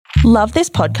Love this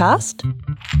podcast?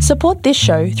 Support this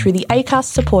show through the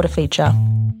Acast supporter feature.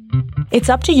 It's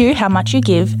up to you how much you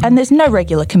give, and there's no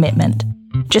regular commitment.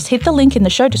 Just hit the link in the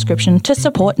show description to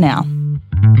support now.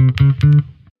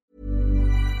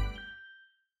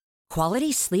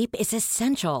 Quality sleep is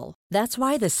essential. That's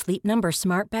why the Sleep Number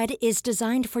Smart Bed is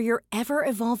designed for your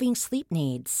ever-evolving sleep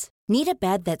needs. Need a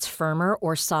bed that's firmer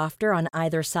or softer on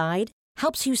either side?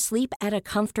 Helps you sleep at a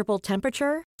comfortable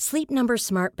temperature? Sleep Number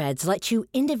Smart Beds let you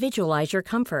individualize your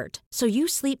comfort, so you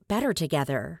sleep better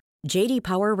together. J.D.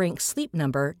 Power ranks Sleep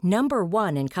Number number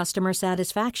 1 in customer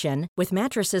satisfaction with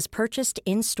mattresses purchased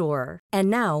in-store. And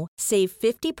now, save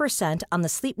 50% on the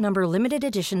Sleep Number Limited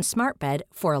Edition Smart Bed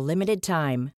for a limited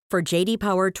time. For J.D.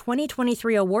 Power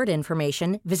 2023 award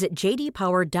information, visit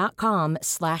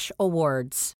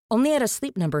jdpower.com/awards. Only at a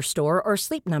Sleep Number store or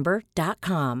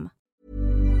sleepnumber.com.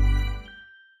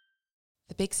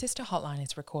 The Big Sister Hotline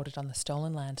is recorded on the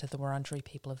stolen lands of the Wurundjeri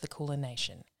people of the Kulin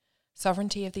Nation.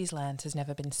 Sovereignty of these lands has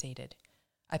never been ceded.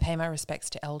 I pay my respects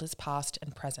to elders past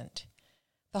and present.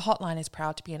 The Hotline is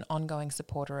proud to be an ongoing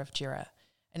supporter of Jira,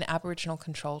 an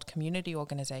Aboriginal-controlled community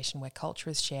organisation where culture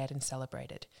is shared and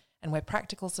celebrated, and where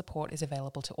practical support is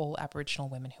available to all Aboriginal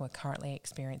women who are currently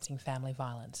experiencing family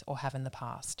violence or have in the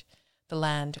past. The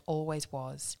land always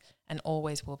was and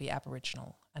always will be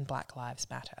Aboriginal, and Black Lives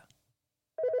Matter.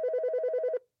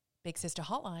 Big Sister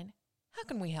Hotline, how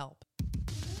can we help?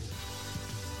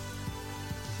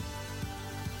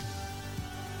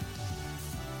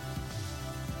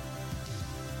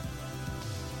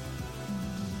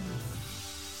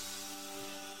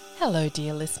 Hello,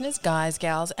 dear listeners, guys,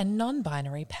 gals, and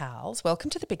non-binary pals.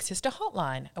 Welcome to the Big Sister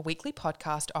Hotline, a weekly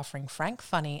podcast offering frank,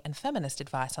 funny, and feminist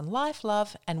advice on life,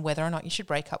 love, and whether or not you should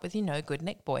break up with your no-good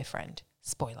Nick boyfriend.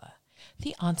 Spoiler,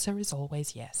 the answer is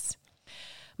always yes.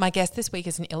 My guest this week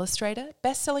is an illustrator,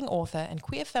 best-selling author, and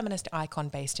queer feminist icon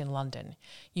based in London.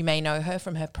 You may know her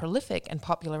from her prolific and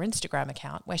popular Instagram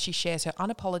account, where she shares her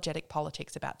unapologetic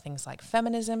politics about things like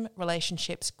feminism,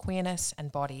 relationships, queerness,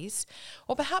 and bodies.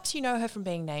 Or perhaps you know her from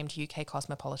being named UK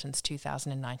Cosmopolitan's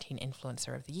 2019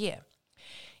 Influencer of the Year.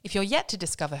 If you're yet to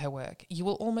discover her work, you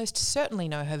will almost certainly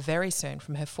know her very soon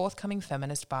from her forthcoming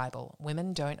feminist Bible,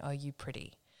 Women Don't Owe You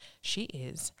Pretty. She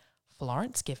is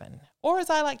Florence Given, or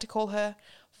as I like to call her,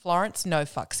 Florence No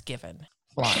Fucks Given.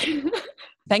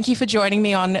 Thank you for joining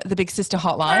me on the Big Sister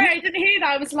Hotline. Sorry, I didn't hear that.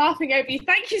 I was laughing over you.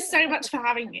 Thank you so much for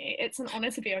having me. It's an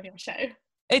honour to be on your show.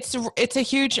 It's a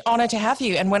huge honour to have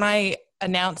you. And when I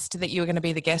announced that you were going to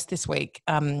be the guest this week,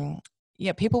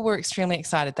 people were extremely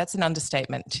excited. That's an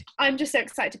understatement. I'm just so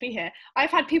excited to be here. I've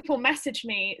had people message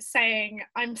me saying,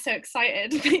 I'm so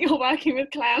excited that you're working with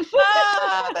Clem.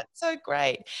 That's so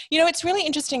great. You know, it's really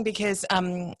interesting because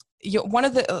you're one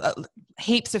of the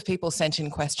heaps of people sent in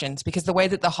questions, because the way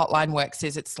that the hotline works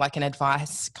is it's like an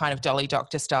advice kind of Dolly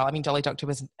Doctor style. I mean, Dolly Doctor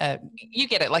was, you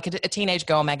get it, like a teenage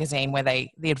girl magazine where the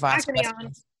advice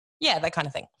questions. Yeah, that kind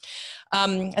of thing.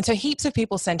 And so heaps of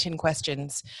people sent in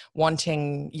questions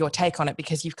wanting your take on it,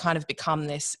 because you've kind of become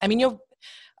this. I mean,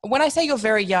 when I say you're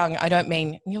very young, I don't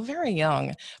mean you're very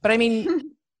young, but I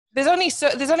mean, there's only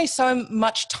so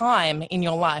much time in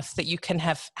your life that you can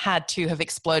have had to have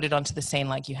exploded onto the scene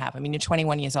like you have. I mean, you're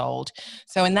 21 years old.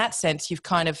 So in that sense, you've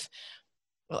kind of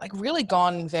like really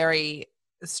gone very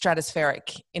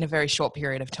stratospheric in a very short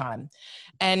period of time.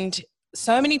 And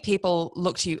so many people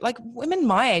look to you, like women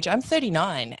my age, I'm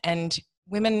 39, and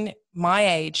women my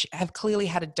age have clearly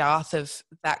had a dearth of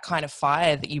that kind of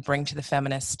fire that you bring to the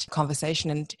feminist conversation.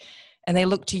 And they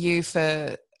look to you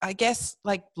for, I guess,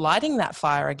 like lighting that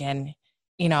fire again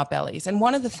in our bellies. And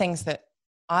one of the things that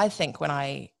I think when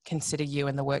I consider you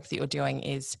and the work that you're doing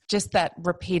is just that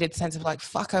repeated sense of like,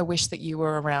 fuck, I wish that you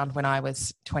were around when I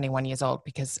was 21 years old,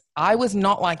 because I was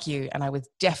not like you and I was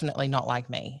definitely not like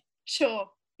me. Sure.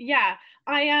 Yeah,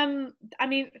 I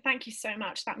mean, thank you so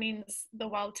much. That means the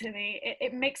world to me.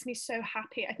 It makes me so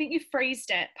happy. I think you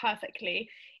phrased it perfectly.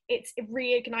 It's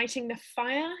reigniting the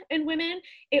fire in women.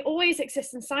 It always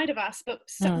exists inside of us, but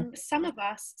some of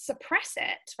us suppress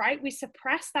it, right? We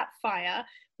suppress that fire.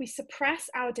 We suppress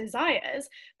our desires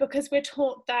because we're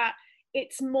taught that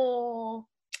it's more,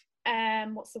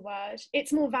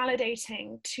 it's more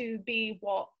validating to be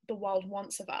what the world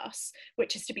wants of us,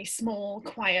 which is to be small,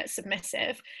 quiet,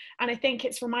 submissive. And I think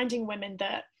it's reminding women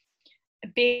that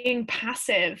being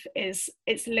passive it's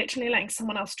literally letting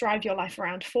someone else drive your life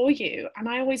around for you. And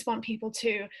I always want people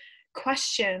to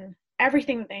question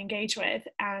everything that they engage with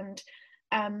and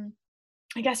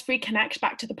I guess reconnect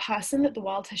back to the person that the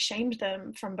world has shamed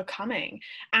them from becoming.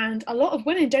 And a lot of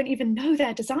women don't even know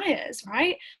their desires,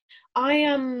 right?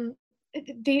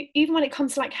 even when it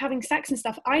comes to like having sex and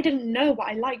stuff, I didn't know what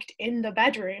I liked in the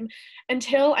bedroom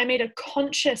until I made a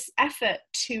conscious effort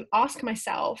to ask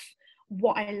myself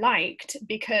what I liked,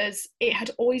 because it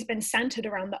had always been centered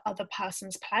around the other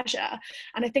person's pleasure.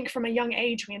 And I think from a young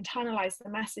age, we internalize the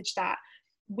message that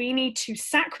we need to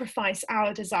sacrifice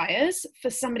our desires for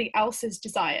somebody else's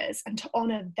desires and to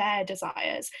honor their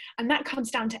desires. And that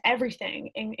comes down to everything,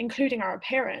 including our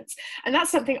appearance. And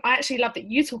that's something I actually love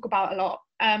that you talk about a lot.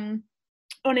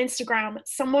 On Instagram,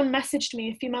 someone messaged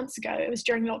me a few months ago, it was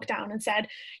during lockdown, and said,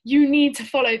 you need to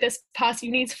follow this person,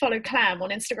 you need to follow Clem on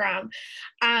Instagram.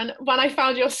 And when I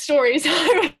found your stories,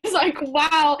 I was like,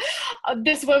 wow,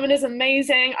 this woman is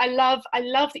amazing. I love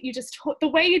that you just talk, the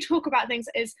way you talk about things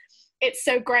it's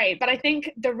so great. But I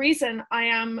think the reason I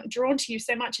am drawn to you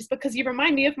so much is because you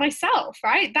remind me of myself,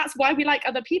 right? That's why we like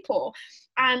other people.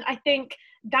 And I think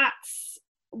that's,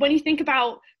 when you think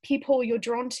about people you're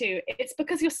drawn to, it's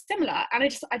because you're similar. And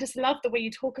I just love the way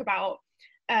you talk about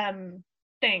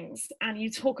things, and you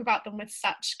talk about them with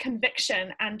such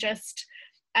conviction and just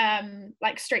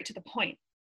like straight to the point.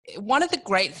 One of the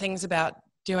great things about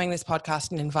doing this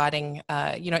podcast and inviting,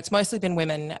 it's mostly been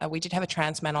women. We did have a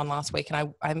trans man on last week,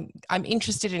 and I'm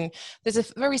interested in, there's a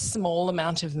very small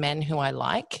amount of men who I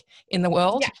like in the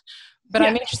world. Yeah. But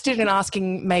I'm interested in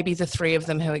asking maybe the three of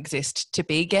them who exist to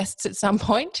be guests at some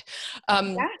point.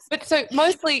 Yes. But so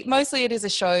mostly it is a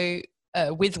show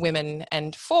with women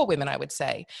and for women, I would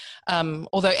say.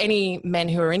 Although any men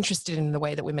who are interested in the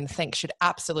way that women think should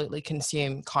absolutely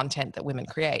consume content that women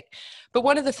create. But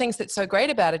one of the things that's so great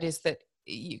about it is that,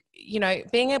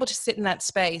 being able to sit in that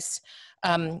space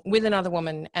with another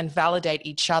woman and validate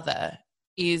each other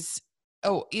is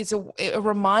a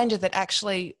reminder that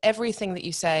actually everything that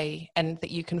you say and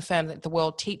that you confirm that the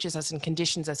world teaches us and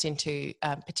conditions us into,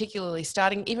 particularly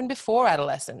starting even before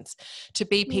adolescence, to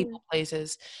be people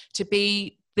pleasers, to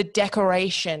be the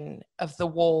decoration of the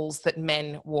walls that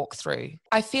men walk through.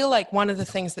 I feel like one of the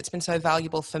things that's been so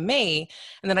valuable for me,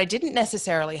 and that I didn't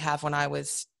necessarily have when I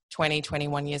was 20,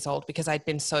 21 years old, because I'd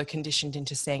been so conditioned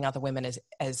into seeing other women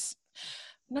as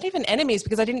not even enemies,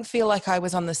 because I didn't feel like I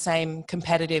was on the same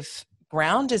competitive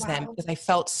ground as them, because I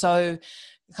felt so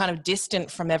kind of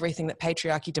distant from everything that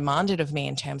patriarchy demanded of me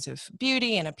in terms of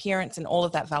beauty and appearance and all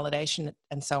of that validation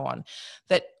and so on,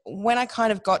 that when I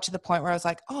kind of got to the point where I was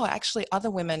like, oh, actually other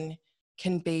women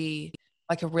can be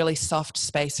like a really soft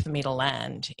space for me to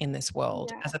land in this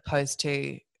world, as opposed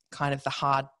to kind of the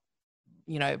hard,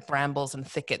 brambles and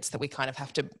thickets that we kind of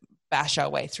have to bash our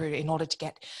way through in order to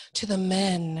get to the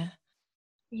men.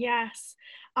 Yes.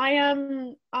 I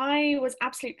was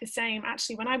absolutely the same.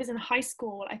 Actually, when I was in high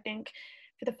school, I think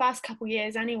for the first couple of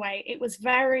years anyway, it was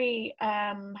very,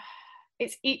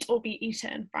 it's eat or be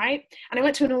eaten, right? And I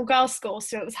went to an all-girls school,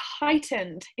 so it was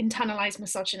heightened internalized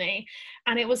misogyny.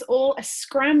 And it was all a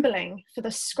scrambling for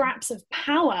the scraps of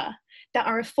power that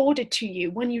are afforded to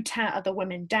you when you tear other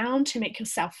women down to make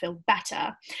yourself feel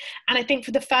better. And I think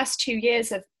for the first 2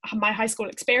 years of my high school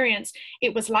experience,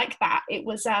 it was like that. It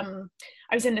was, I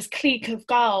was in this clique of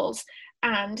girls,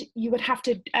 and you would have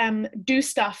to do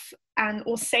stuff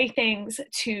or say things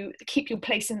to keep your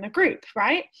place in the group,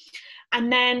 right? And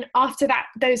then after that,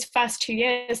 those first 2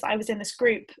 years that I was in this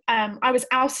group, I was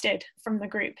ousted from the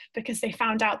group because they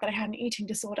found out that I had an eating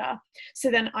disorder. So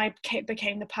then I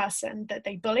became the person that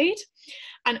they bullied.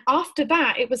 And after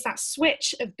that, it was that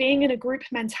switch of being in a group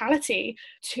mentality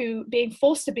to being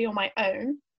forced to be on my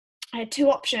own. I had two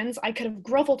options. I could have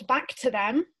groveled back to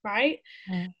them, right?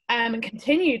 And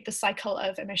continued the cycle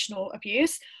of emotional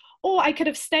abuse, or I could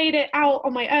have stayed it out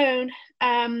on my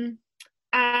own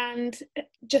and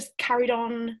just carried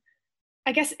on.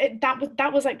 I guess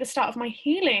that was like the start of my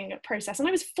healing process. And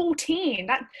I was 14.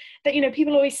 That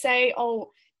people always say,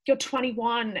 oh, you're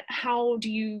 21. How do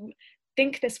you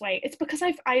think this way? It's because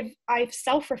I've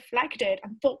self-reflected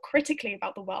and thought critically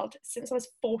about the world since I was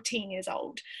 14 years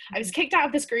old. I was kicked out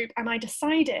of this group, and I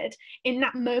decided in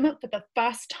that moment for the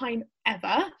first time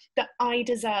ever that I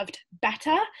deserved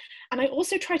better. And I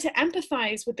also tried to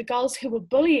empathize with the girls who were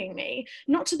bullying me,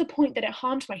 not to the point that it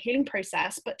harmed my healing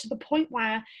process, but to the point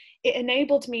where it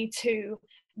enabled me to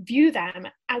view them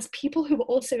as people who were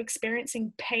also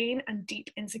experiencing pain and deep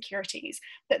insecurities,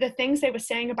 that the things they were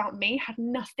saying about me had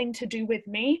nothing to do with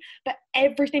me, but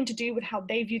everything to do with how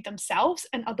they viewed themselves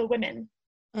and other women.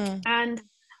 And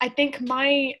I think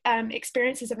my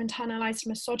experiences of internalized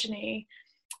misogyny,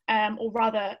 or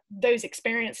rather those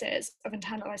experiences of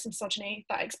internalized misogyny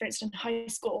that I experienced in high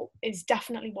school, is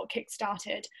definitely what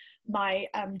kickstarted my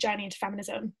journey into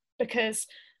feminism. Because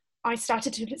I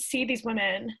started to see these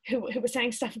women who were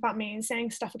saying stuff about me and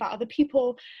saying stuff about other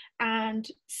people, and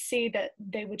see that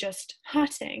they were just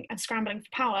hurting and scrambling for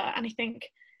power. And I think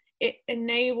it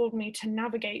enabled me to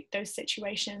navigate those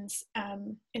situations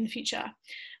in the future.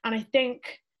 And I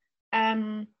think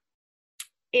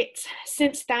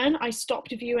since then, I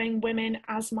stopped viewing women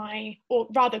as or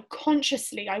rather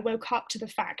consciously, I woke up to the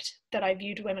fact that I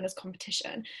viewed women as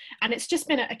competition. And it's just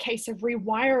been a case of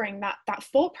rewiring that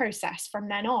thought process from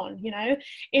then on. You know,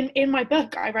 in my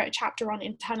book, I wrote a chapter on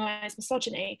internalized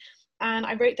misogyny, and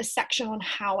I wrote the section on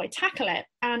how I tackle it.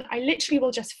 And I literally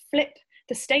will just flip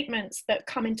the statements that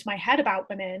come into my head about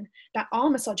women that are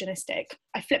misogynistic.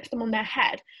 I flip them on their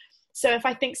head. So if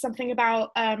I think something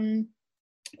about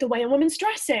the way a woman's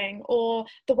dressing or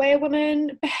the way a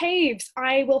woman behaves,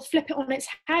 I will flip it on its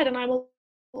head, and I will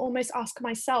almost ask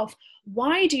myself,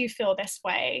 why do you feel this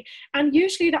way? And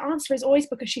usually the answer is always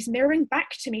because she's mirroring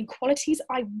back to me qualities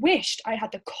I wished I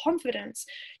had the confidence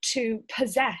to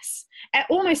possess at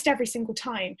almost every single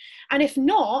time. And if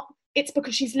not, it's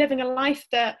because she's living a life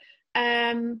that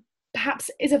perhaps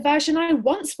is a version I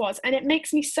once was, and it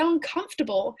makes me so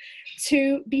uncomfortable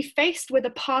to be faced with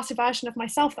a past version of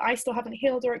myself that I still haven't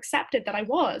healed or accepted that I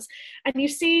was. And you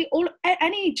see,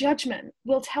 any judgment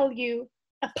will tell you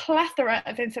a plethora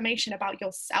of information about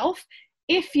yourself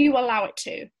if you allow it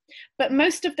to. But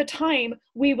most of the time,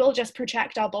 we will just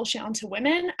project our bullshit onto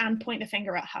women and point the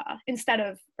finger at her instead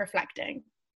of reflecting.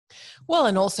 Well,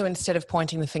 and also instead of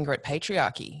pointing the finger at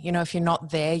patriarchy, you know, if you're not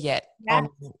there yet on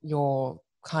your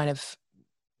kind of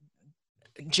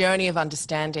journey of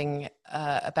understanding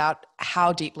about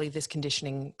how deeply this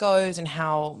conditioning goes and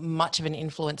how much of an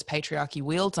influence patriarchy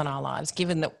wields on our lives,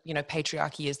 given that, you know,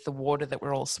 patriarchy is the water that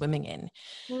we're all swimming in,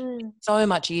 it's so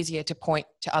much easier to point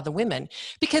to other women.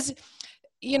 Because,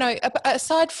 you know,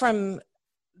 aside from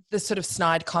the sort of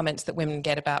snide comments that women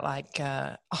get about like,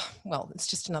 oh, well, it's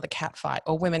just another cat fight,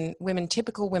 or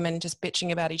typical women just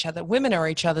bitching about each other. Women are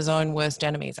each other's own worst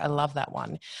enemies. I love that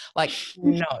one. Like,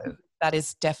 no, that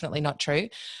is definitely not true.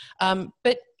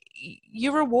 But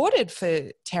you're rewarded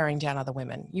for tearing down other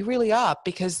women. You really are,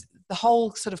 because the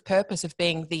whole sort of purpose of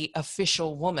being the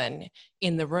official woman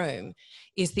in the room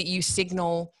is that you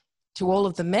signal to all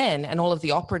of the men and all of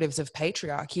the operatives of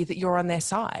patriarchy that you're on their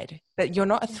side, that you're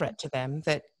not a threat to them,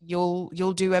 that you'll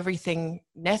do everything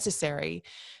necessary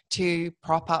to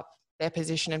prop up their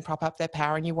position and prop up their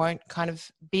power, and you won't kind of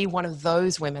be one of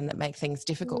those women that make things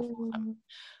difficult for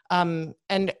them.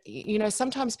 And, you know,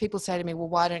 sometimes people say to me, well,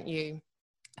 why don't you,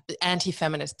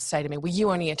 anti-feminists say to me, well,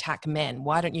 you only attack men.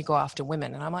 Why don't you go after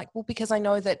women? And I'm like, well, because I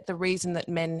know that the reason that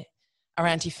men are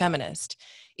anti-feminist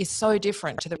is so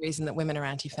different to the reason that women are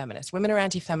anti-feminist. Women are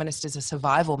anti-feminist as a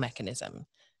survival mechanism,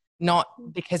 not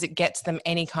because it gets them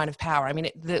any kind of power. I mean,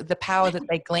 the power that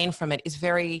they glean from it is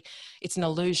it's an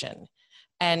illusion.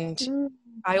 And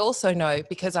I also know,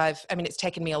 because it's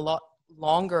taken me a lot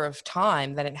longer of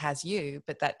time than it has you,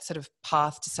 but that sort of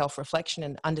path to self-reflection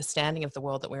and understanding of the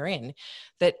world that we're in,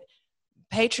 that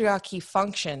patriarchy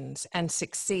functions and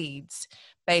succeeds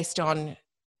based on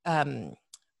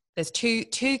there's two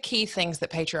key things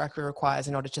that patriarchy requires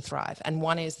in order to thrive. And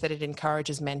one is that it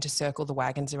encourages men to circle the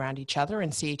wagons around each other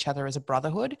and see each other as a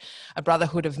brotherhood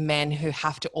of men who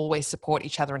have to always support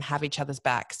each other and have each other's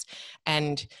backs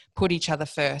and put each other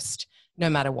first no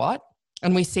matter what.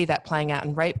 And we see that playing out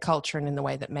in rape culture and in the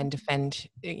way that men defend,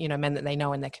 you know, men that they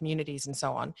know in their communities and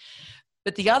so on.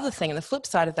 But the other thing, and the flip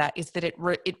side of that, is that it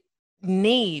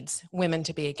needs women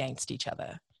to be against each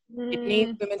other. It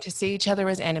needs women to see each other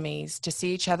as enemies, to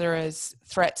see each other as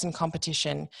threats and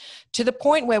competition, to the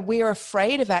point where we are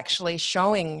afraid of actually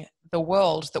showing the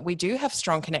world that we do have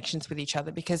strong connections with each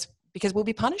other because we'll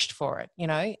be punished for it. You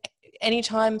know,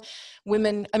 anytime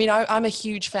women, I'm a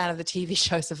huge fan of the TV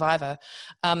show Survivor.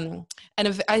 And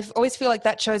I always feel like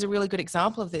that show is a really good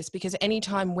example of this, because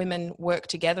anytime women work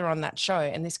together on that show,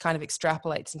 and this kind of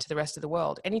extrapolates into the rest of the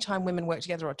world, anytime women work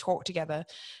together or talk together,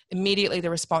 immediately the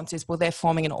response is, well, they're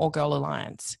forming an all-girl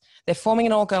alliance. They're forming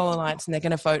an all-girl alliance and they're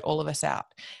going to vote all of us out.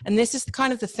 And this is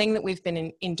kind of the thing that we've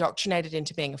been indoctrinated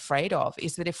into being afraid of,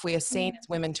 is that if we are seen as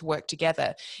women to work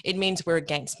together, it means we're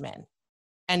against men.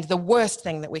 And the worst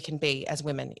thing that we can be as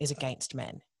women is against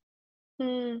men.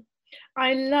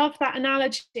 I love that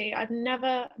analogy. I've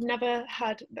never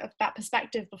heard of that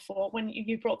perspective before when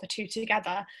you brought the two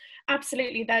together.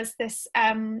 Absolutely, there's this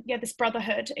this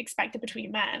brotherhood expected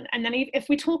between men. And then if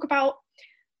we talk about,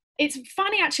 it's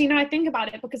funny actually now I think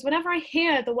about it, because whenever I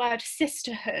hear the word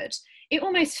sisterhood, it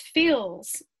almost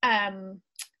feels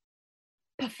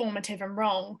performative and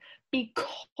wrong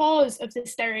because of the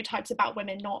stereotypes about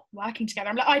women not working together.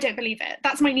 I'm like, I don't believe it.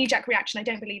 That's my knee-jerk reaction. I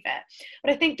don't believe it.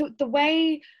 But I think the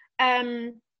way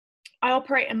I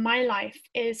operate in my life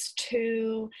is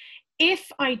to,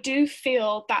 if I do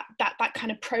feel that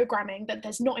kind of programming, that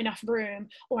there's not enough room,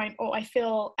 or I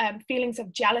feel feelings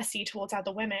of jealousy towards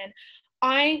other women,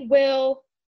 I will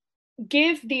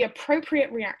give the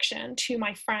appropriate reaction to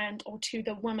my friend or to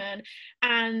the woman,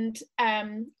 and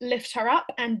lift her up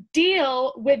and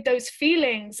deal with those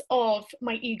feelings of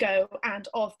my ego and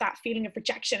of that feeling of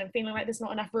rejection and feeling like there's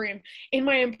not enough room in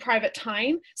my own private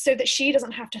time, so that she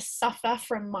doesn't have to suffer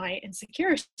from my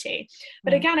insecurity.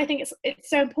 But again, I think it's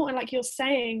so important, like you're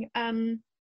saying,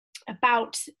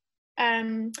 about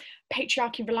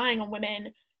patriarchy relying on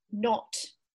women not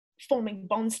forming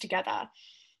bonds together,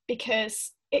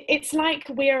 because it's like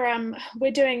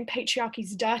we're doing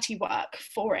patriarchy's dirty work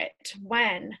for it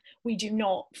when we do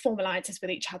not formalize this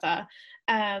with each other,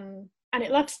 and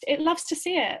it loves to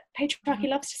see it. Patriarchy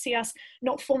loves to see us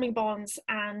not forming bonds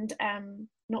and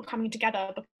not coming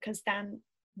together, because then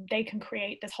they can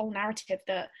create this whole narrative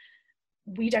that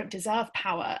we don't deserve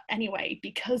power anyway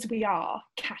because we are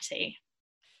catty.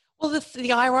 Well,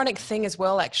 the ironic thing as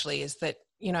well, actually, is that,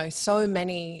 you know, so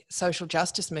many social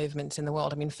justice movements in the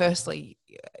world. I mean, firstly,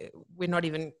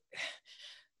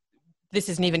 this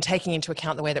isn't even taking into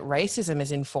account the way that racism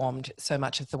has informed so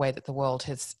much of the way that the world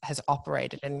has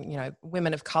operated. And, you know,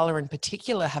 women of color in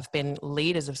particular have been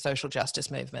leaders of social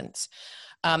justice movements.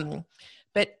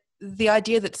 But the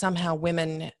idea that somehow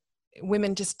women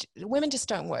just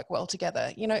don't work well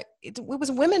together. You know, it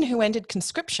was women who ended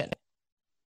conscription.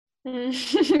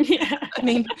 Yeah. I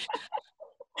mean,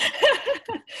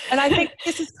 and I think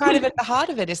this is kind of at the heart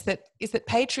of it, is that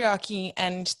patriarchy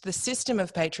and the system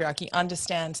of patriarchy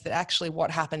understands that actually what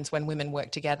happens when women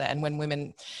work together, and when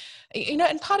women, you know,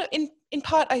 and in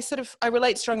part I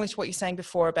relate strongly to what you're saying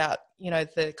before about, you know,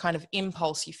 the kind of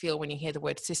impulse you feel when you hear the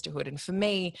word sisterhood. And for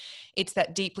me, it's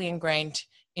that deeply ingrained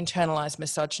internalized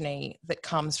misogyny that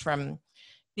comes from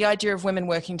the idea of women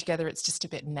working together. It's just a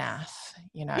bit naff,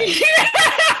 you know.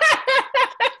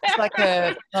 It's like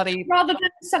a bloody... Rather than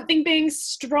something being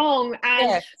strong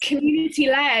and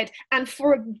community-led and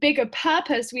for a bigger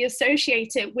purpose, we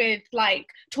associate it with like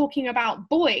talking about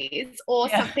boys or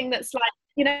something that's like,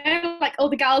 you know, like, oh,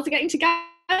 the girls are getting together.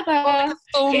 Like a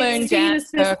full moon dance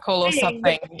circle or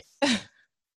something.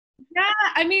 Yeah,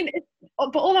 I mean,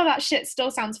 but all of that shit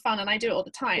still sounds fun, and I do it all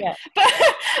the time. Yeah.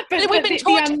 But we've been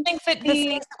taught to think that the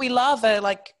things that we love are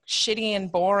like shitty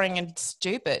and boring and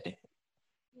stupid.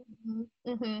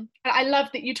 Mm-hmm. I love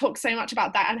that you talk so much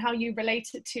about that and how you relate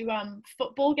it to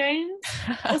football games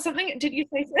or something. Did you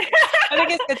say so? I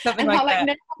think it's something like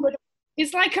that.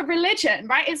 It's like a religion,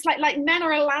 right? It's like men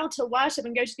are allowed to worship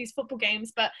and go to these football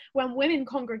games, but when women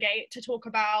congregate to talk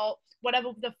about whatever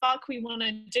the fuck we want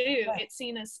to do, it's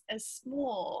seen as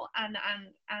small and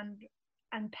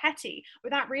petty,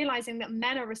 without realizing that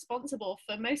men are responsible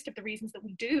for most of the reasons that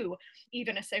we do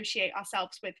even associate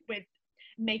ourselves with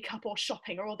makeup or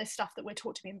shopping or all this stuff that we're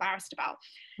taught to be embarrassed about.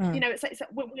 You know, it's like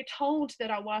we're told that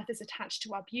our worth is attached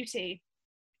to our beauty,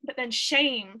 but then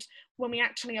shamed when we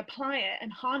actually apply it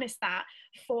and harness that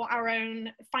for our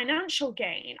own financial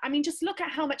gain. I mean, just look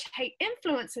at how much hate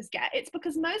influencers get. It's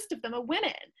because most of them are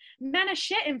women. Men are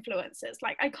shit influencers.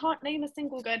 Like, I can't name a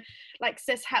single good, like,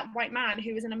 cis-het white man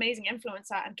who is an amazing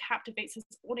influencer and captivates his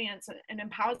audience and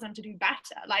empowers them to do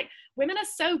better. Like, women are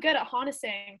so good at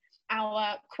harnessing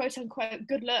our quote-unquote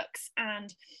good looks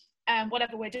and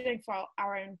whatever we're doing for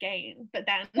our own gain. But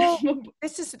then... Well,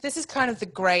 this is kind of the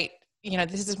great... You know,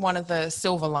 this is one of the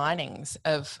silver linings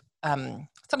of,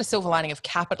 it's not a silver lining of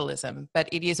capitalism, but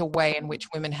it is a way in which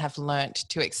women have learnt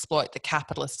to exploit the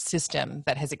capitalist system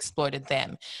that has exploited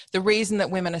them. The reason that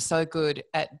women are so good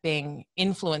at being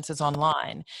influencers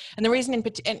online, and the reason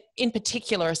in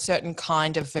particular a certain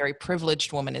kind of very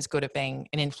privileged woman is good at being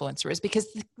an influencer, is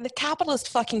because the capitalist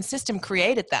fucking system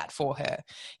created that for her.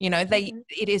 You know,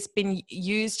 it has been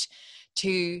used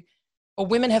to... or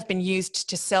women have been used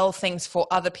to sell things for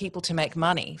other people to make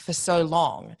money for so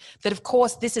long that, of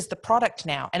course, this is the product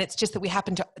now. And it's just that we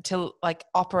happen to like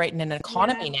operate in an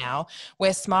economy now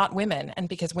where smart women, and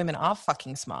because women are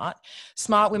fucking smart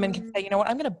women can say, you know what,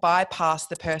 I'm going to bypass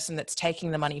the person that's taking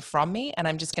the money from me, and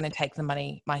I'm just going to take the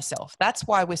money myself. That's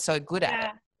why we're so good at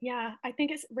it. Yeah, I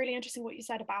think it's really interesting what you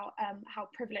said about how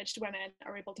privileged women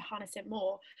are able to harness it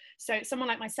more. So someone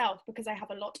like myself, because I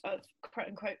have a lot of quote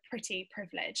unquote pretty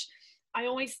privilege, I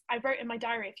wrote in my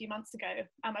diary a few months ago,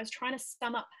 I was trying to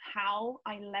sum up how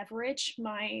I leverage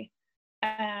my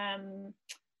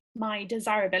my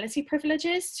desirability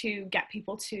privileges to get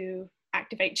people to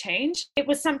activate change. It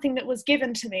was something that was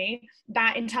given to me,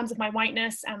 that in terms of my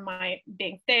whiteness and my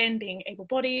being thin, being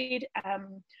able-bodied,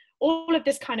 all of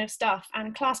this kind of stuff,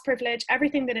 and class privilege,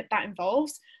 everything that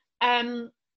involves.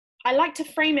 I like to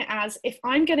frame it as, if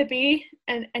I'm going to be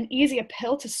an easier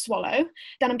pill to swallow,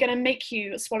 then I'm going to make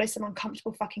you swallow some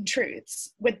uncomfortable fucking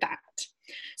truths with that.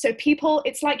 So people,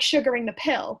 it's like sugaring the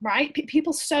pill, right?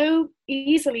 People so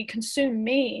easily consume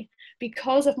me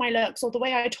because of my looks or the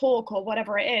way I talk or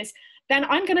whatever it is. Then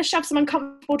I'm going to shove some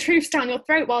uncomfortable truths down your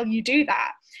throat while you do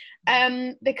that,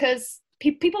 because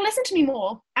people listen to me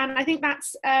more. And I think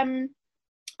that's,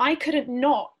 I couldn't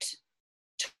not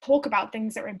talk about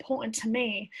things that are important to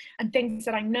me and things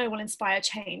that I know will inspire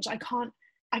change. I can't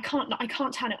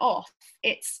turn it off.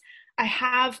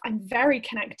 I'm very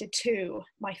connected to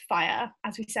my fire,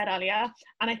 as we said earlier.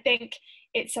 And I think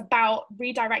it's about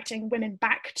redirecting women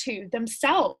back to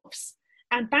themselves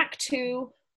and back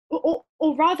to, or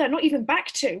rather not even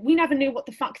back to, we never knew what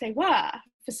the fuck they were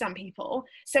for some people.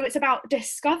 So it's about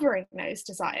discovering those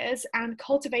desires and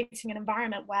cultivating an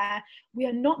environment where we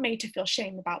are not made to feel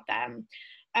shame about them.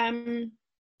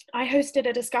 I hosted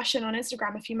a discussion on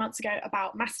Instagram a few months ago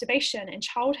about masturbation in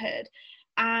childhood,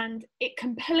 and it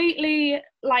completely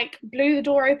blew the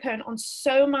door open on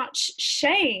so much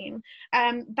shame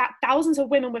that thousands of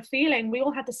women were feeling. We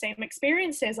all had the same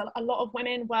experiences. A lot of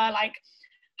women were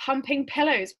humping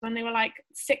pillows when they were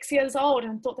 6 years old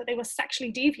and thought that they were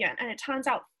sexually deviant, and it turns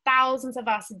out thousands of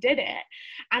us did it.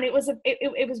 And it was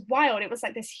wild. It was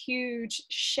this huge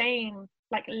shame,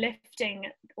 lifting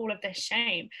all of this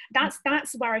shame. That's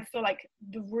where I feel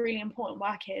the really important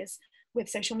work is with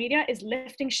social media, is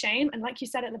lifting shame. And like you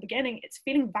said at the beginning, it's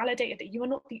feeling validated that you are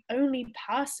not the only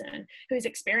person who is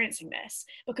experiencing this.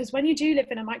 Because when you do live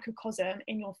in a microcosm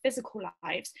in your physical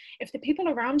lives, if the people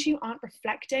around you aren't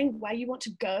reflecting where you want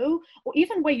to go, or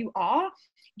even where you are,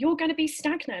 you're going to be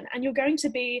stagnant, and you're going to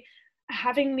be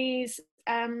having these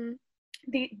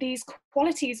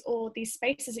qualities or these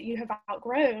spaces that you have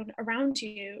outgrown around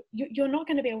you. You're not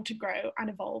going to be able to grow and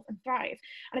evolve and thrive.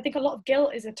 And I think a lot of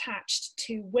guilt is attached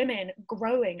to women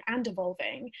growing and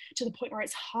evolving, to the point where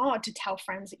it's hard to tell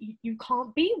friends that you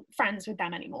can't be friends with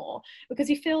them anymore because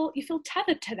you feel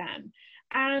tethered to them.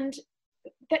 And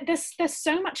there's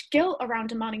so much guilt around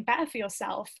demanding better for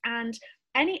yourself. And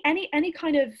any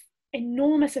kind of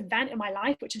enormous event in my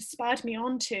life which has spurred me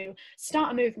on to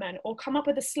start a movement or come up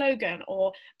with a slogan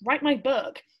or write my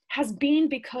book has been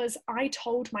because I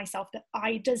told myself that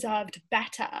I deserved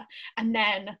better, and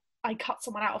then I cut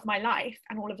someone out of my life,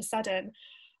 and all of a sudden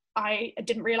I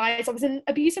didn't realize I was in an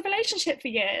abusive relationship for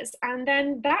years. And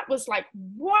then that was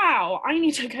wow, I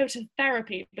need to go to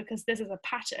therapy because this is a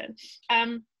pattern.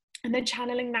 And then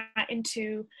channeling that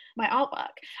into my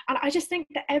artwork. And I just think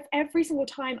that every single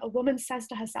time a woman says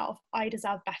to herself, I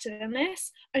deserve better than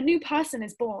this, a new person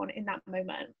is born in that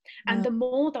moment. And the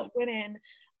more that women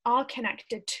are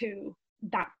connected to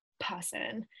that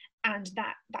person and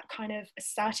that kind of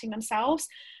asserting themselves,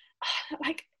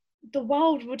 the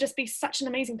world will just be such an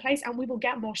amazing place, and we will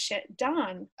get more shit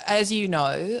done. As you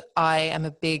know, I am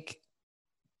a big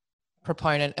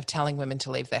proponent of telling women to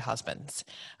leave their husbands.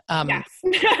 Yes.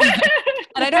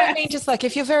 And I don't mean just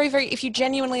if you're if you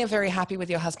genuinely are very happy with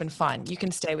your husband, fine, you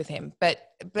can stay with him. But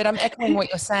I'm echoing what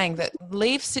you're saying, that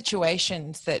leave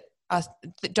situations that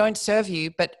don't serve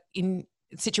you, but in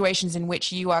situations in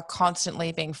which you are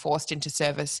constantly being forced into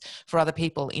service for other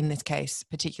people, in this case,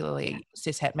 particularly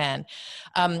cishet man.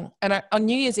 And on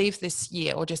New Year's Eve this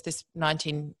year, or just this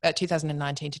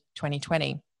 2019 to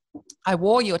 2020, I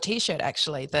wore your t-shirt,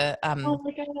 actually, the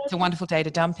It's a Wonderful Day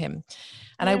to Dump Him.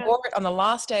 And I wore it on the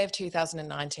last day of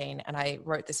 2019, and I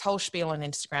wrote this whole spiel on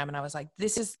Instagram, and I was like,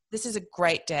 this is a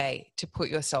great day to put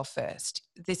yourself first.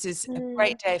 This is a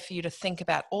great day for you to think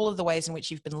about all of the ways in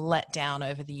which you've been let down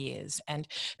over the years. And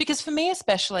because for me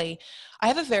especially, I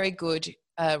have a very good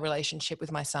relationship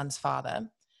with my son's father.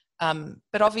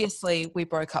 But obviously we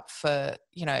broke up for,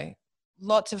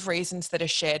 lots of reasons that are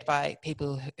shared by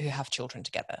people who have children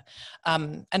together.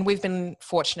 And we've been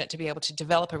fortunate to be able to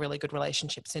develop a really good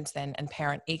relationship since then and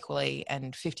parent equally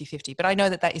and 50-50. But I know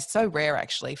that is so rare,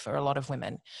 actually, for a lot of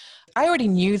women. I already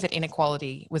knew that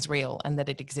inequality was real and that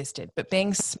it existed, but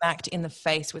being smacked in the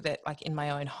face with it, in my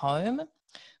own home,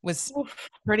 was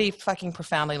pretty fucking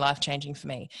profoundly life-changing for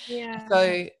me. Yeah.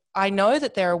 So I know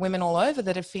that there are women all over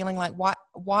that are feeling why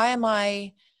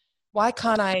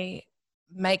can't I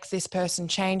make this person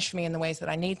change for me in the ways that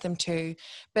I need them to?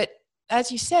 But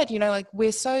as you said,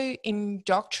 we're so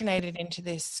indoctrinated into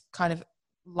this kind of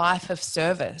life of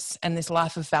service and this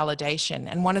life of validation.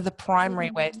 And one of the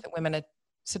primary ways that women are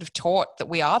sort of taught that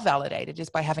we are validated is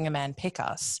by having a man pick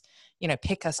us,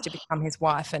 pick us to become his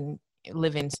wife and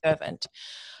live in servant.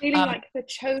 Feeling like the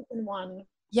chosen one.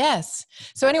 Yes.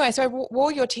 So anyway, so I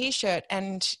wore your t-shirt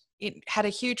and it had a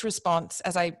huge response,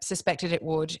 as I suspected it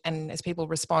would, and as people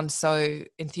respond so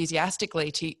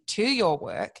enthusiastically to your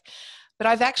work. But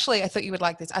I thought you would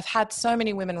like this. I've had so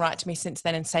many women write to me since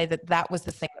then and say that was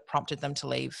the thing that prompted them to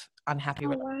leave unhappy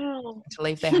relationships, to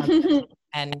leave their husband.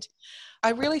 And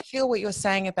I really feel what you're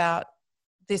saying about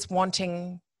this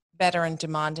wanting better and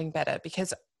demanding better,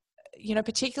 because,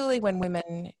 particularly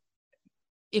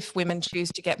if women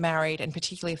choose to get married, and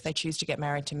particularly if they choose to get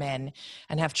married to men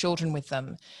and have children with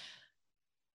them,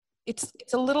 it's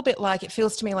a little bit like, it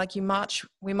feels to me like we march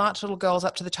little girls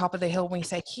up to the top of the hill and we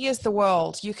say, here's the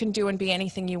world, you can do and be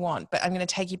anything you want, but I'm going to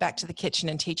take you back to the kitchen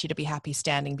and teach you to be happy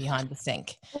standing behind the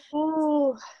sink.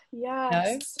 Oh,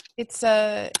 yes. It's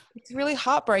really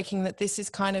heartbreaking that this is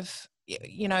kind of,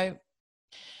 the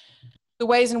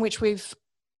ways in which we've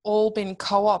all been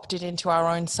co-opted into our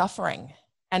own suffering.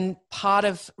 And part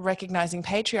of recognizing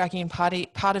patriarchy and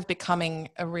part of becoming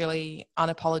a really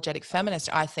unapologetic feminist,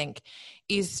 I think,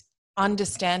 is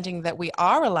understanding that we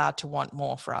are allowed to want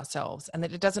more for ourselves, and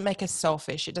that it doesn't make us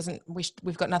selfish.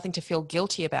 We've got nothing to feel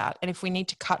guilty about. And if we need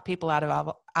to cut people out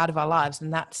of our lives,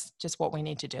 then that's just what we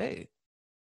need to do.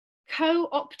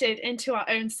 Co-opted into our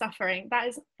own suffering. That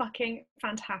is fucking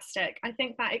fantastic. I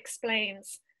think that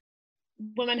explains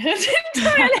womanhood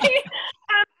entirely.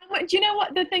 Do you know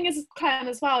what the thing is, Clem,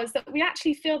 as well, is that we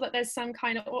actually feel that there's some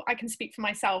kind of, or I can speak for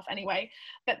myself anyway,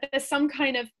 that there's some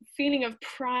kind of feeling of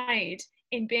pride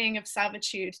in being of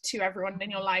servitude to everyone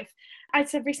in your life. I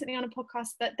said recently on a podcast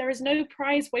that there is no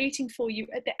prize waiting for you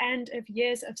at the end of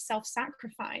years of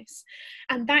self-sacrifice.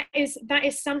 And that is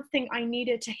something I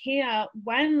needed to hear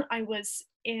when I was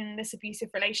in this abusive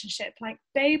relationship. Like,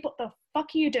 babe, what the fuck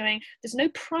are you doing? There's no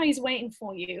prize waiting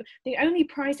for you. The only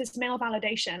prize is male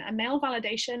validation, and male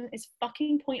validation is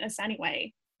fucking pointless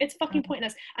anyway. It's fucking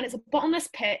pointless, and it's a bottomless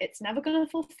pit. It's never going to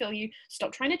fulfill you.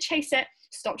 Stop trying to chase it.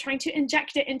 Stop trying to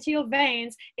inject it into your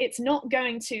veins. It's not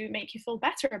going to make you feel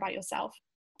better about yourself.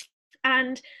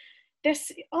 And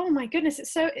this, oh my goodness,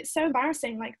 it's so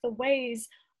embarrassing. Like, the ways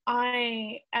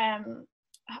I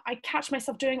catch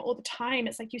myself doing it all the time.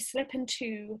 It's like you slip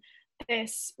into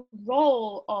this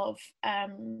role of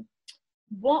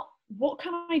what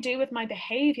can I do with my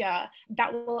behavior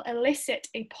that will elicit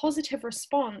a positive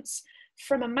response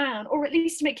from a man, or at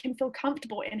least make him feel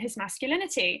comfortable in his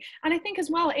masculinity. And I think as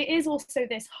well, it is also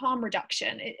this harm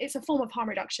reduction. It's a form of harm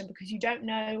reduction, because you don't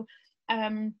know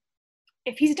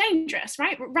if he's dangerous,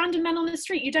 right? Random men on the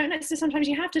street, you don't know. So sometimes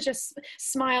you have to just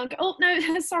smile and go, oh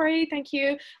no, sorry, thank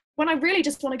you. When I really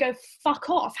just want to go, fuck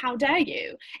off, how dare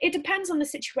you? It depends on the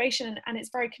situation, and it's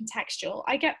very contextual.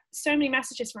 I get so many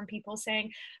messages from people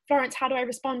saying, Florence, how do I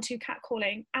respond to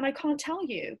catcalling? And I can't tell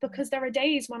you, because there are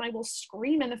days when I will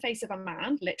scream in the face of a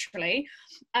man, literally,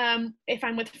 if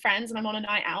I'm with friends and I'm on a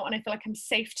night out and I feel like I'm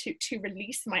safe to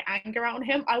release my anger out on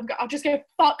him. I'll just go,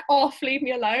 fuck off, leave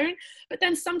me alone. But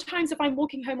then sometimes if I'm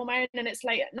walking home on my own and it's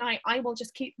late at night, I will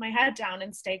just keep my head down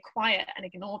and stay quiet and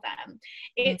ignore them.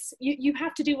 It's you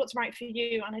have to do what's right for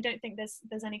you, and I don't think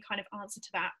there's any kind of answer to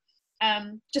that.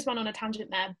 Just went on a tangent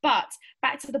there, but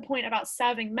back to the point about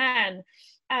serving men.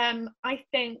 I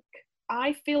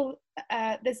feel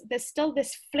there's still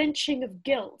this flinching of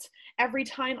guilt every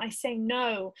time I say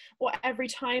no, or every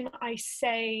time I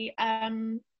say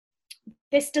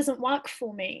this doesn't work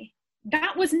for me.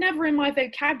 That was never in my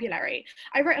vocabulary.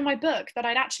 I wrote in my book that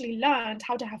I'd actually learned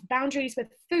how to have boundaries with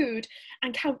food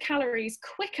and count calories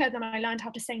quicker than I learned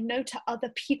how to say no to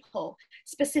other people,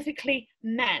 specifically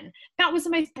men. That was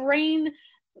the most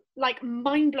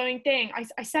mind-blowing thing.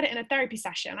 I said it in a therapy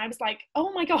session. I was like,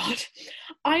 oh my God,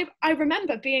 I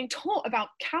remember being taught about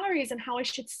calories and how I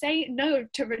should say no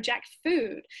to reject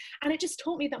food. And it just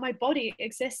taught me that my body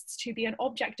exists to be an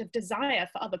object of desire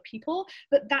for other people,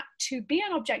 but that to be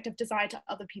an object of desire to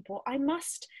other people, I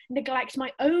must neglect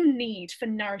my own need for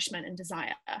nourishment and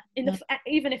desire,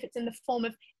 even if it's in the form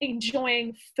of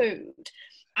enjoying food.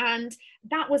 And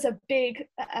that was a big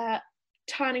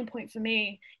turning point for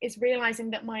me, is realizing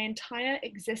that my entire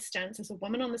existence as a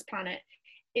woman on this planet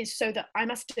is so that I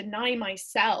must deny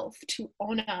myself to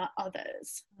honor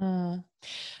others.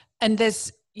 And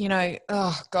there's,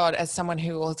 oh God, as someone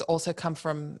who has also come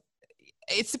from,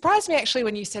 it surprised me actually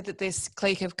when you said that this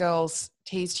clique of girls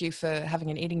teased you for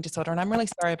having an eating disorder. And I'm really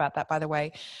sorry about that, by the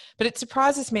way. But it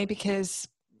surprises me because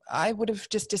I would have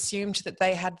just assumed that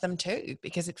they had them too,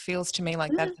 because it feels to me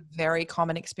like that's a very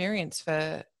common experience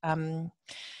for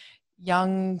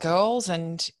young girls,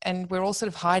 and we're all sort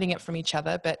of hiding it from each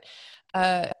other. But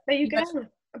there you go.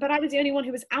 but I was the only one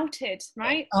who was outed,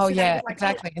 right? Oh So that yeah, was like,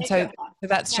 exactly. And oh, so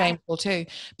that's yeah. shameful too.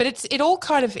 But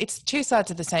it's two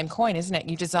sides of the same coin, isn't it?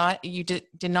 You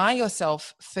deny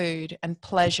yourself food and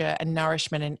pleasure and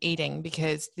nourishment and eating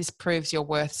because this proves your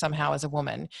worth somehow as a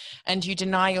woman. And you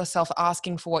deny yourself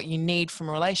asking for what you need from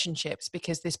relationships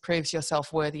because this proves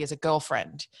yourself worthy as a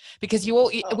girlfriend. Because we all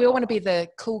want to be the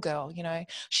cool girl, you know.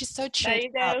 She's so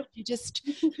chilled out.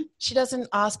 She doesn't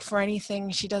ask for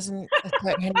anything. She doesn't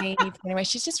assert her needs. Anyway,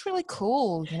 she's just really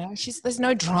cool. You know, there's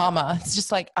no drama. It's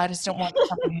just like, I just don't want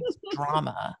something who's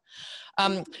drama.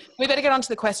 We better get on to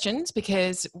the questions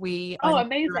because we're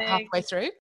halfway through.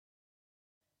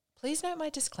 Please note my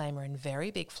disclaimer in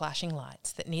very big flashing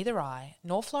lights that neither I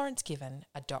nor Florence Given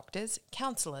are doctors,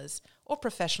 counsellors, or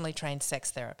professionally trained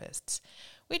sex therapists.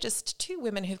 We're just two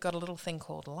women who've got a little thing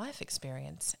called life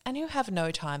experience and who have no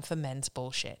time for men's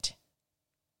bullshit.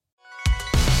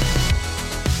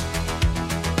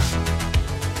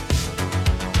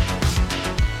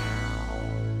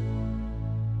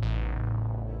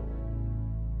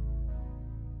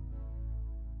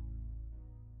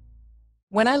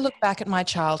 When I look back at my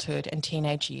childhood and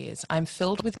teenage years, I'm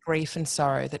filled with grief and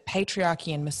sorrow that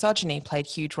patriarchy and misogyny played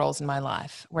huge roles in my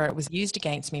life, where it was used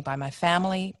against me by my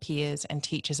family, peers, and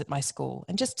teachers at my school,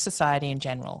 and just society in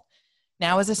general.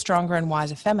 Now, as a stronger and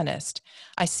wiser feminist,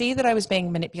 I see that I was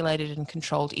being manipulated and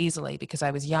controlled easily because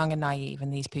I was young and naive,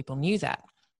 and these people knew that.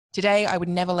 Today, I would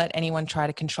never let anyone try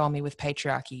to control me with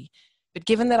patriarchy, but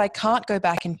given that I can't go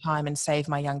back in time and save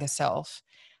my younger self,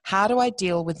 how do I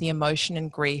deal with the emotion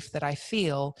and grief that I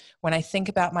feel when I think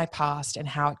about my past and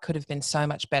how it could have been so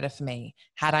much better for me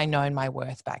had I known my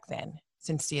worth back then?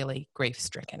 Sincerely,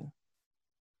 grief-stricken.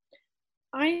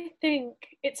 I think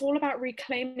it's all about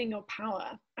reclaiming your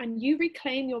power, and you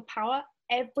reclaim your power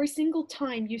every single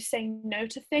time you say no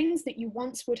to things that you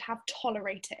once would have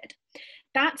tolerated.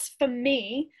 That's for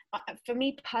me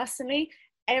personally,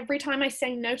 every time I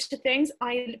say no to things,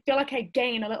 I feel like I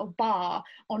gain a little bar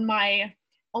on my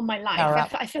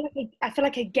life. I feel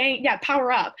like I gain,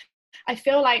 power up. I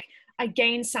feel like I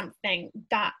gain something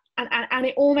that, and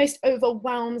it almost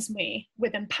overwhelms me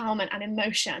with empowerment and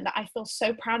emotion that I feel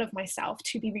so proud of myself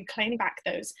to be reclaiming back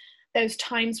those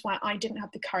times where I didn't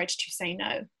have the courage to say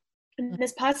no. And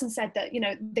this person said that, you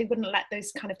know, they wouldn't let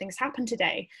those kind of things happen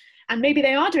today. And maybe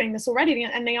they are doing this already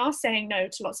and they are saying no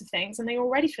to lots of things and they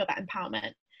already feel that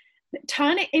empowerment.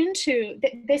 Turn it into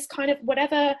this kind of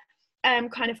whatever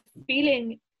kind of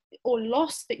feeling or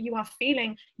loss that you are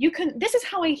feeling. This is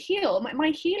how I heal. My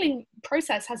healing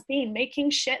process has been making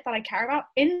shit that I care about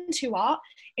into art,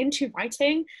 into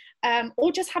writing,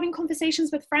 or just having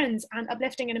conversations with friends and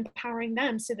uplifting and empowering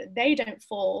them so that they don't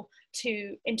fall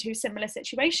into similar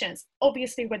situations,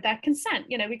 obviously with their consent.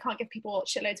 You know, we can't give people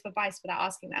shitloads of advice without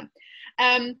asking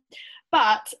them.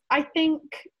 But I think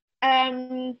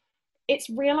it's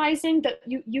realizing that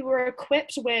you were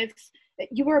equipped with,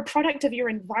 you were a product of your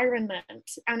environment,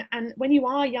 and when you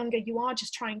are younger, you are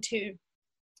just trying to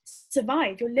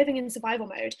survive. You're living in survival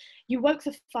mode. You woke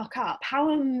the fuck up.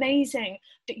 How amazing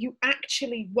that you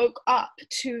actually woke up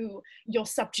to your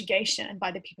subjugation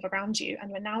by the people around you,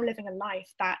 and you're now living a life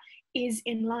that is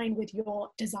in line with your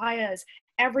desires.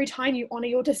 Every time you honor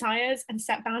your desires and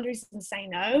set boundaries and say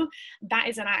no, that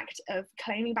is an act of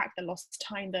claiming back the lost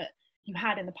time that you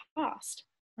had in the past.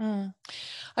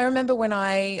 I remember when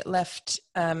I left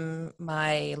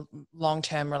my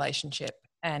long-term relationship,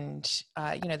 and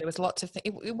you know, there was lots of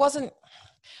things. It wasn't,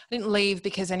 I didn't leave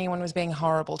because anyone was being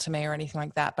horrible to me or anything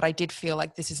like that, but I did feel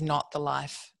like this is not the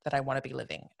life that I want to be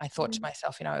living. I thought to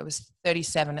myself, you know, I was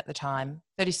 37 at the time,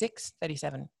 36.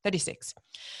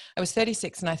 I was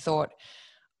 36 and I thought,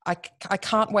 I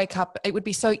can't wake up. It would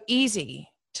be so easy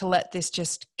to let this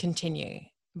just continue.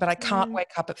 But I can't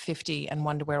wake up at 50 and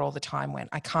wonder where all the time went.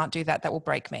 I can't do that. That will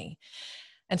break me.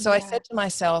 And so I said to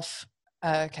myself,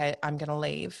 okay, I'm going to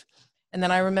leave. And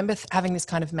then I remember having this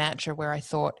kind of mantra where I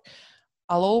thought,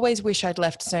 I'll always wish I'd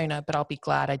left sooner, but I'll be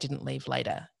glad I didn't leave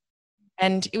later.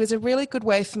 And it was a really good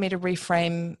way for me to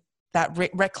reframe that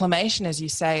reclamation, as you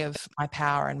say, of my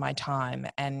power and my time.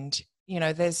 And, you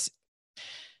know, there's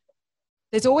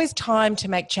always time to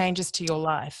make changes to your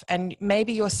life. And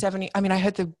maybe you're 70. I mean, I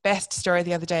heard the best story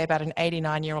the other day about an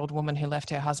 89-year-old woman who left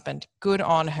her husband. Good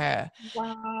on her.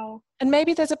 Wow. And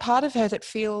maybe there's a part of her that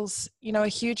feels, you know, a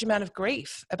huge amount of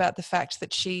grief about the fact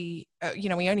that she, you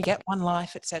know, we only get one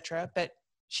life, etc. But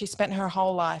she spent her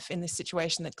whole life in this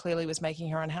situation that clearly was making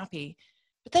her unhappy.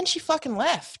 But then she fucking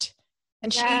left.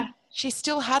 And she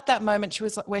still had that moment. She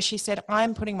was where she said,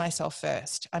 I'm putting myself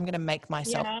first. I'm going to make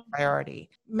myself a priority.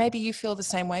 Maybe you feel the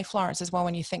same way, Florence, as well,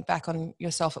 when you think back on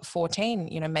yourself at 14,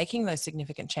 you know, making those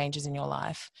significant changes in your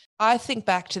life. I think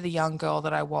back to the young girl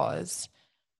that I was,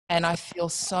 and I feel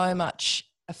so much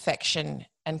affection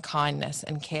and kindness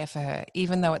and care for her,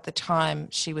 even though at the time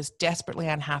she was desperately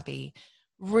unhappy,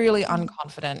 really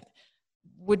unconfident,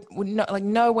 would not, like,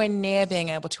 nowhere near being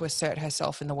able to assert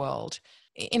herself in the world.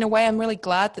 In a way, I'm really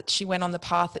glad that she went on the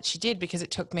path that she did, because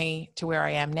it took me to where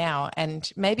I am now. And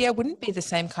maybe I wouldn't be the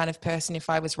same kind of person if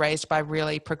I was raised by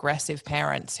really progressive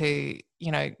parents who,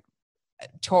 you know,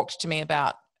 talked to me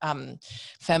about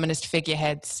feminist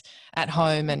figureheads at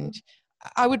home. And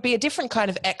I would be a different kind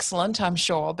of excellent, I'm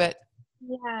sure. But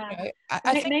yeah, you know,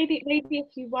 I think maybe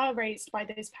if you were raised by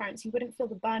those parents, you wouldn't feel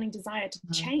the burning desire to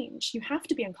change. You have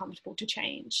to be uncomfortable to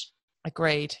change.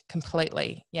 Agreed,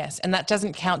 completely. Yes. And that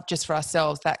doesn't count just for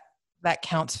ourselves. That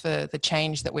counts for the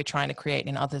change that we're trying to create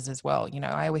in others as well. You know,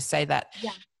 I always say that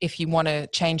if you want to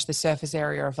change the surface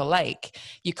area of a lake,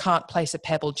 you can't place a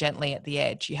pebble gently at the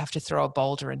edge. You have to throw a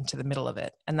boulder into the middle of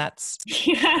it. And that's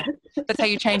how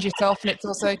you change yourself. And it's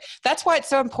also, that's why it's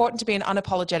so important to be an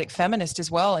unapologetic feminist as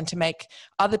well, and to make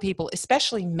other people,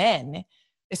 especially men,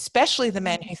 especially the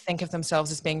men who think of themselves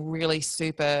as being really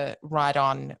super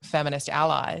right-on feminist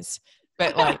allies,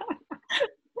 but like,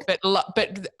 but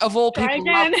of all people,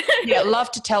 love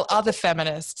to tell other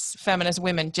feminist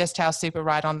women just how super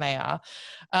right-on they are.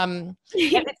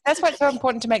 That's why it's so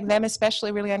important to make them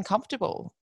especially really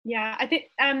uncomfortable. Yeah, I think,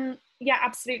 yeah,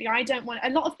 absolutely. I don't want, a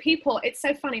lot of people, it's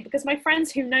so funny because my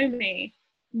friends who know me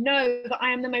know that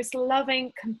I am the most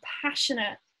loving,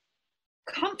 compassionate,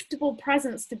 comfortable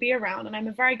presence to be around, and I'm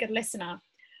a very good listener.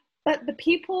 But the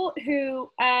people who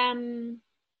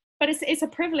but it's a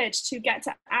privilege to get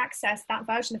to access that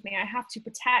version of me. I have to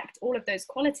protect all of those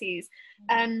qualities.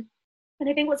 And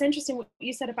I think what's interesting, what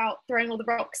you said about throwing all the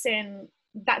rocks in,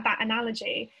 that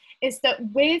analogy, is that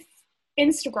with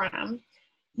Instagram,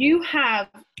 you have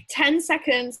 10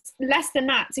 seconds, less than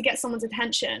that, to get someone's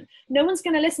attention. No one's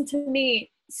going to listen to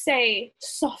me say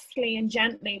softly and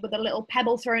gently with a little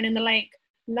pebble thrown in the lake,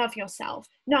 love yourself.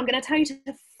 No, I'm going to tell you to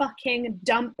fucking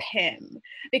dump him,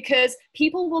 because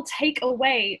people will take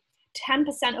away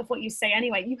 10% of what you say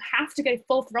anyway. You have to go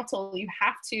full throttle. You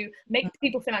have to make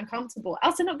people feel uncomfortable,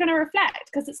 else they're not going to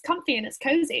reflect, because it's comfy and it's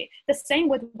cozy. The same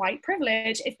with white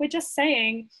privilege. If we're just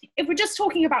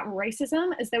talking about racism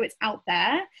as though it's out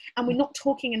there, and we're not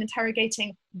talking and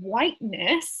interrogating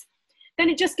whiteness, then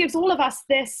it just gives all of us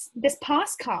this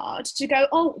pass card to go,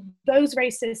 oh, those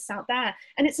racists out there.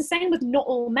 And it's the same with not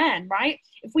all men, right?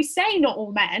 If we say not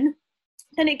all men,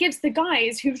 then it gives the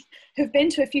guys who've been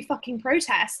to a few fucking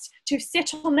protests to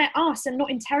sit on their ass and not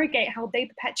interrogate how they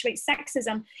perpetuate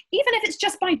sexism, even if it's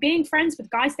just by being friends with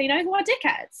guys they know who are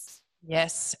dickheads.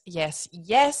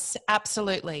 Yes,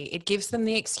 absolutely. It gives them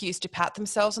the excuse to pat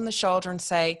themselves on the shoulder and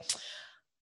say,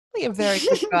 you're a very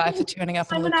good guy for turning up.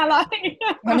 I'm an ally.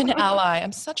 I'm an ally.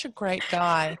 I'm such a great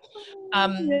guy.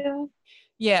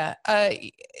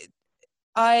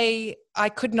 I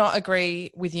could not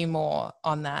agree with you more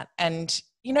on that. And,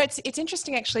 you know, it's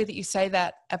interesting actually that you say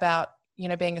that about, you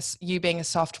know, being a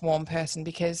soft, warm person,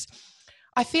 because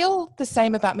I feel the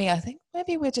same about me. I think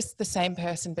maybe we're just the same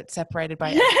person, but separated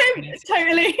by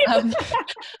totally.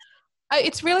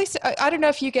 It's really, I don't know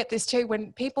if you get this too.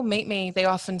 When people meet me, they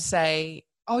often say,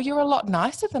 oh, you're a lot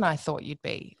nicer than I thought you'd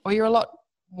be, or you're a lot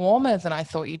warmer than I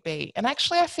thought you'd be. And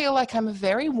actually, I feel like I'm a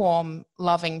very warm,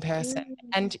 loving person.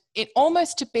 And it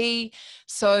almost, to be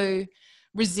so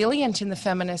resilient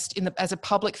as a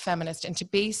public feminist, and to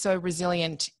be so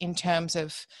resilient in terms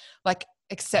of like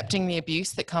accepting the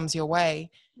abuse that comes your way,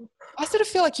 I sort of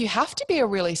feel like you have to be a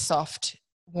really soft,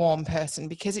 warm person,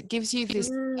 because it gives you this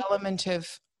element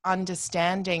of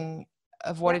understanding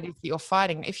of what it is that you're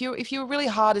fighting. If you were really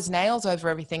hard as nails over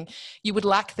everything, you would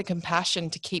lack the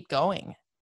compassion to keep going.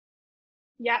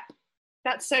 Yep,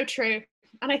 that's so true.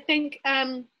 And I think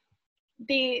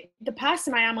the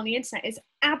person I am on the internet is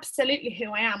absolutely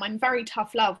who I am. I'm very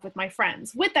tough love with my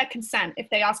friends, with their consent if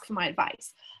they ask for my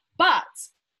advice. But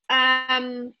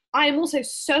I am also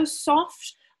so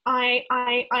soft.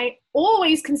 I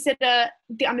always consider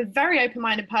I'm a very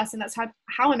open-minded person. That's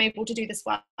how I'm able to do this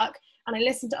work. And I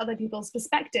listen to other people's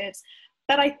perspectives.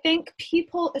 But I think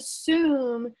people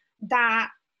assume that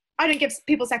I don't give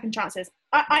people second chances.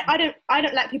 I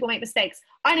don't let people make mistakes.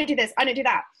 I don't do this, I don't do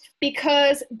that.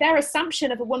 Because their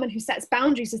assumption of a woman who sets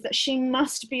boundaries is that she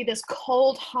must be this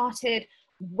cold-hearted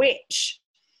witch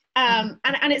And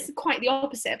it's quite the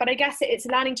opposite, but I guess it's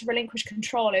learning to relinquish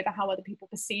control over how other people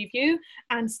perceive you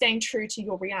and staying true to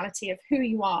your reality of who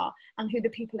you are and who the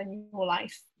people in your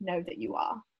life know that you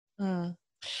are.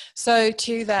 So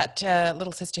to that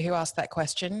little sister who asked that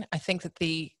question, I think that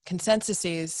the consensus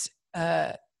is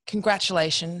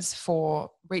congratulations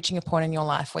for reaching a point in your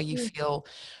life where you feel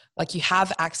like you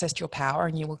have accessed your power,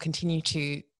 and you will continue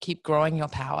to keep growing your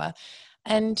power.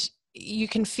 And you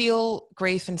can feel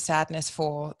grief and sadness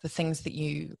for the things that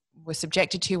you were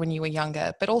subjected to when you were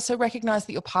younger, but also recognize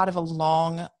that you're part of a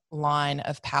long line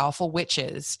of powerful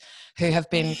witches who have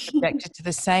been subjected to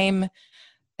the same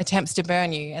attempts to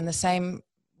burn you and the same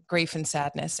grief and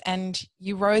sadness. And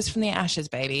you rose from the ashes,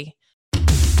 baby.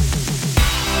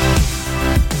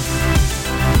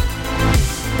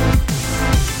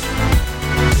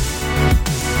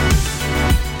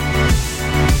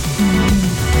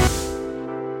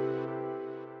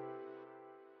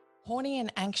 Horny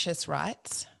and Anxious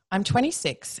writes, I'm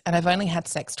 26 and I've only had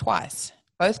sex twice.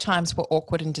 Both times were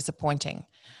awkward and disappointing.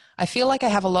 I feel like I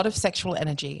have a lot of sexual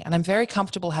energy and I'm very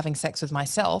comfortable having sex with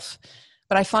myself,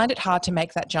 but I find it hard to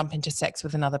make that jump into sex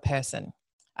with another person.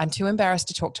 I'm too embarrassed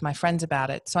to talk to my friends about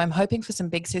it, so I'm hoping for some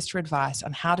big sister advice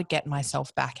on how to get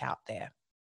myself back out there.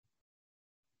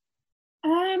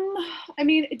 I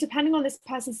mean, depending on this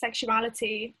person's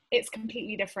sexuality, it's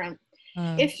completely different.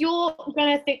 If you're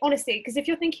going to think, honestly, because if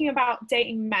you're thinking about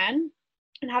dating men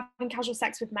and having casual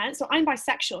sex with men, so I'm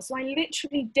bisexual, so I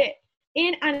literally dip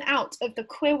in and out of the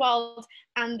queer world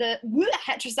and the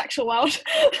heterosexual world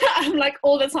like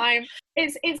all the time.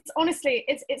 It's honestly,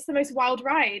 it's the most wild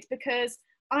ride, because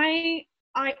I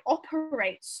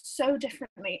operate so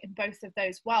differently in both of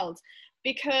those worlds.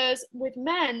 Because with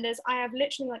men, I have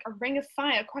literally like a ring of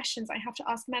fire questions I have to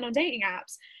ask men on dating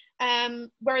apps.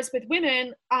 Whereas with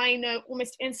women, I know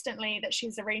almost instantly that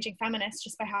she's a raging feminist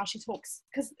just by how she talks,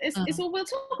 because it's all we'll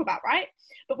talk about, right?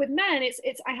 But with men, it's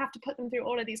I have to put them through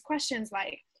all of these questions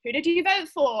like, who did you vote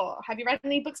for? Have you read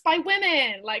any books by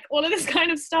women? Like all of this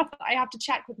kind of stuff that I have to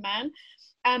check with men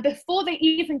before they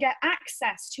even get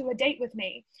access to a date with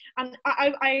me. And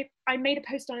I made a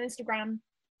post on Instagram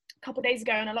a couple of days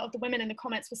ago, and a lot of the women in the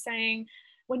comments were saying,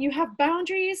 when you have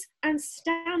boundaries and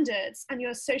standards and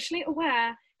you're socially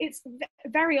aware, it's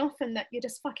very often that you're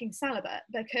just fucking celibate,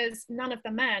 because none of the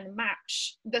men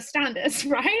match the standards,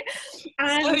 right?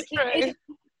 And so true.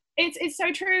 It's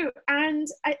so true. And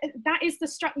that is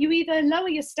you either lower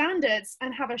your standards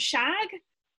and have a shag,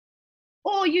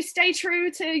 or you stay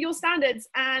true to your standards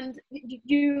and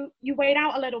you wait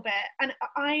out a little bit. And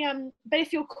but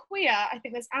if you're queer, I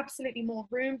think there's absolutely more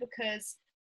room, because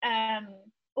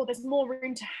or there's more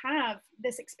room to have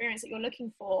this experience that you're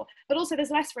looking for, but also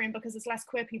there's less room because there's less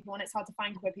queer people and it's hard to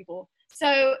find queer people.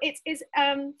 So it's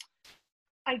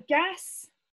I guess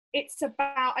it's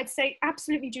about, I'd say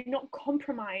absolutely do not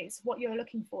compromise what you're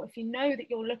looking for. If you know that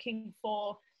you're looking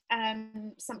for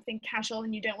something casual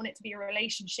and you don't want it to be a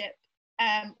relationship,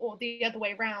 or the other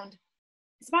way around,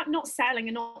 it's about not settling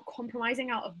and not compromising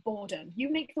out of boredom.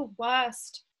 You make the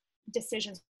worst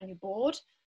decisions when you're bored.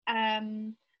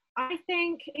 I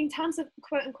think in terms of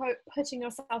quote unquote putting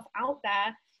yourself out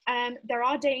there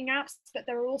are dating apps, but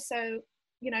there are also,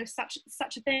 you know, such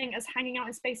a thing as hanging out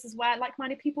in spaces where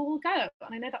like-minded people will go.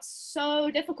 And I know that's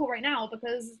so difficult right now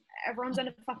because everyone's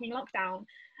under fucking lockdown.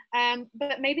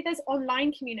 But maybe there's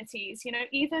online communities, you know,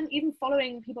 even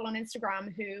following people on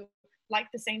Instagram who like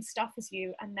the same stuff as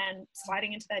you and then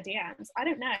sliding into their DMs. I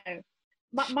don't know.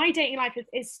 My dating life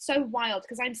is so wild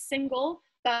because I'm single,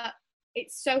 but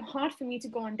it's so hard for me to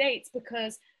go on dates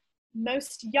because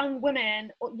most young women,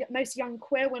 or most young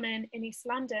queer women in East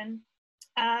London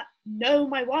know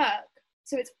my work.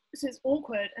 So it's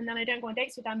awkward, and then I don't go on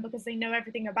dates with them because they know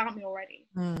everything about me already.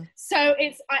 So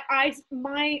it's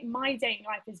my dating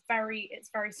life is very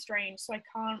strange. So I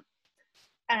can't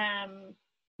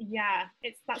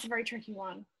that's a very tricky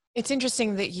one. It's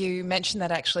interesting that you mentioned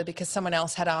that, actually, because someone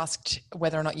else had asked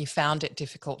whether or not you found it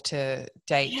difficult to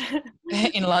date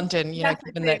in London, you know,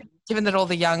 given that all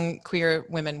the young queer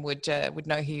women would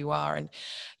know who you are. And,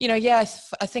 you know, I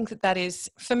think that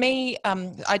is, for me,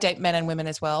 I date men and women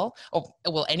as well, or,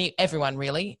 well, everyone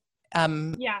really.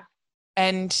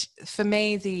 And for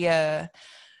me, the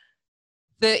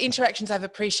interactions I've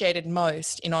appreciated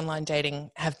most in online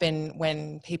dating have been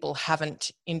when people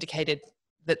haven't indicated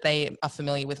that they are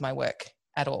familiar with my work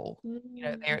at all. You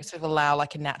know, they sort of allow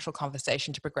like a natural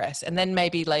conversation to progress. And then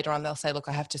maybe later on they'll say, look,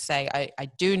 I have to say, I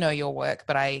do know your work,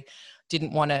 but I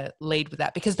didn't want to lead with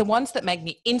that. Because the ones that make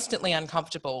me instantly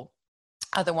uncomfortable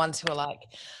are the ones who are like,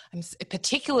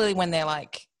 particularly when they're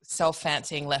like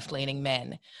self-fancying left-leaning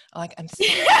men. Like, I'm so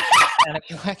and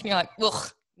you're like,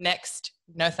 ugh, Next.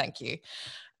 No, thank you.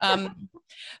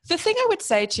 The thing I would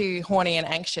say to horny and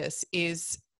anxious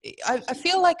is I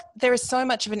feel like there is so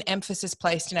much of an emphasis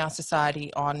placed in our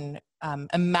society on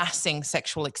amassing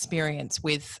sexual experience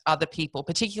with other people,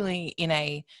 particularly in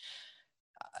a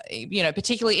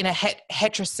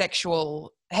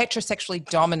heterosexually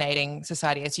dominating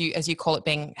society, as you call it,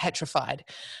 being heterified.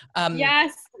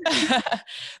 Yes.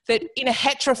 That in a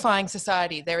heterifying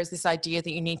society, there is this idea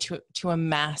that you need to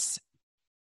amass,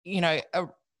 a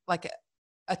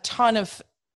ton of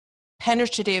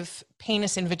penetrative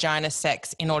penis and vagina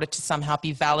sex in order to somehow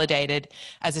be validated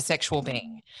as a sexual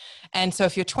being. And so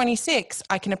if you're 26,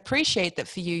 I can appreciate that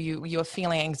for you're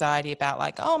feeling anxiety about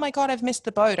like, oh my God, I've missed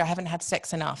the boat. I haven't had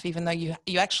sex enough, even though you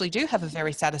actually do have a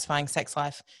very satisfying sex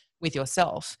life with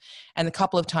yourself. And the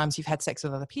couple of times you've had sex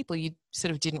with other people, you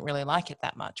sort of didn't really like it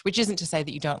that much, which isn't to say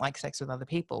that you don't like sex with other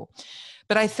people.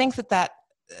 But I think that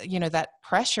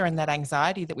pressure and that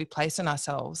anxiety that we place on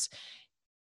ourselves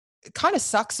kind of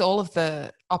sucks all of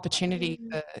the opportunity,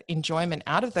 the enjoyment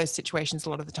out of those situations a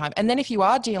lot of the time. And then if you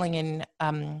are dealing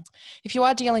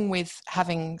with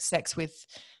having sex with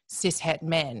cis-het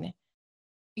men,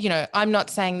 I'm not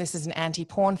saying this is an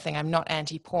anti-porn thing. I'm not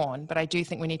anti-porn, but I do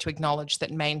think we need to acknowledge that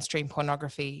mainstream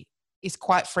pornography is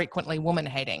quite frequently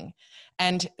woman-hating.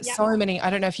 And so many,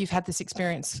 I don't know if you've had this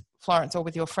experience, Florence, or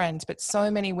with your friends, but so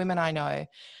many women I know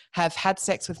have had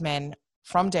sex with men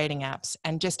from dating apps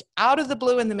and just out of the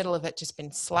blue in the middle of it just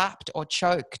been slapped or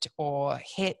choked or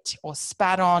hit or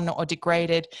spat on or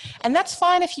degraded. And that's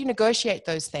fine if you negotiate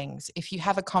those things, if you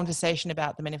have a conversation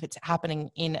about them and if it's happening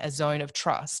in a zone of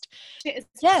trust. It's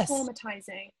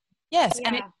traumatizing. Yes.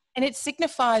 Yeah. And it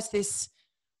signifies this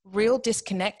real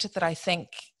disconnect that I think,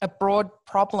 a broad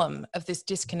problem of this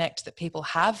disconnect that people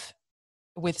have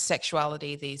with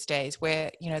sexuality these days,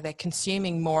 where they're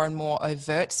consuming more and more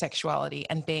overt sexuality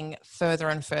and being further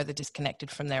and further disconnected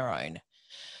from their own.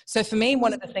 So for me,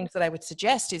 one of the things that I would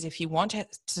suggest is if you want to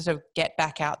sort of get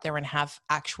back out there and have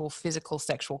actual physical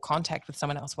sexual contact with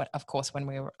someone else, of course when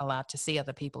we're allowed to see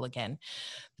other people again,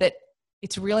 that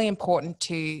it's really important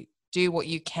to do what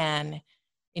you can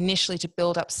initially to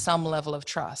build up some level of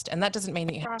trust. And that doesn't mean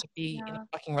that you have to be in a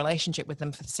fucking relationship with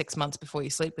them for 6 months before you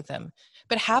sleep with them,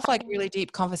 but have like really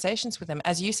deep conversations with them.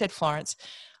 As you said, Florence,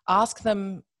 ask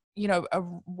them, a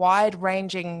wide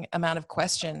ranging amount of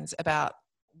questions about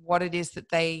what it is that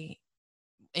they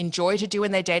enjoy to do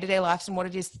in their day-to-day lives and what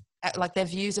it is like their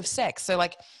views of sex. So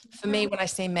like for me, when I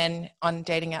see men on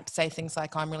dating apps say things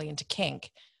like, I'm really into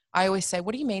kink, I always say,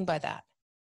 what do you mean by that?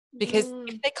 Because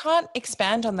if they can't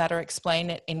expand on that or explain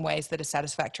it in ways that are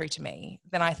satisfactory to me,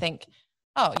 then I think,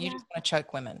 oh, you just want to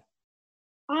choke women.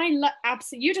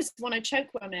 Absolutely. You just want to choke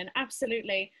women.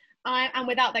 Absolutely. And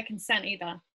without their consent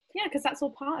either. Yeah, because that's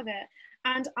all part of it.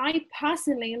 And I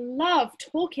personally love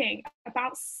talking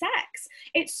about sex.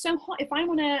 It's so hot. If I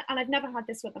want to, and I've never had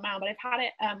this with a man, but I've had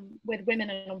it with women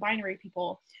and non-binary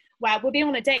people, where we'll be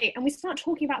on a date and we start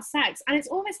talking about sex, and it's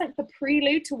almost like the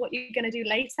prelude to what you're going to do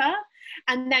later.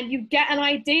 And then you get an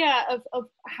idea of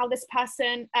how this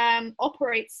person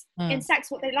operates in sex,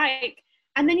 what they like.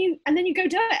 And then you go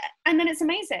do it. And then it's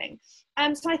amazing.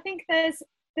 So I think there's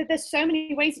so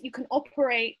many ways that you can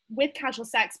operate with casual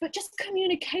sex, but just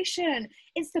communication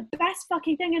is the best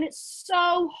fucking thing. And it's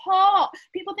so hot.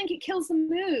 People think it kills the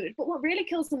mood, but what really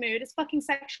kills the mood is fucking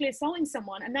sexually assaulting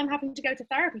someone and then having to go to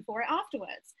therapy for it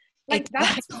afterwards. Like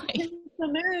that's the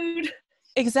mood.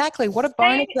 Exactly. What a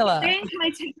bone killer. Saying, can I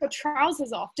take your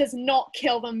trousers off does not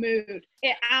kill the mood.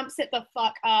 It amps it the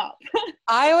fuck up.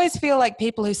 I always feel like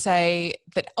people who say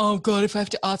that, oh God, if I have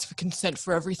to ask for consent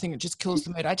for everything, it just kills the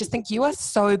mood. I just think you are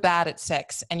so bad at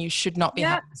sex and you should not be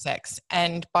having sex.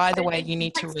 And by the way, you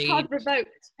need to read.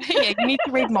 Yeah, you need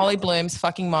to read Molly Bloom's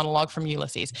fucking monologue from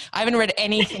Ulysses. I haven't read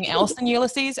anything else in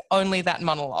Ulysses, only that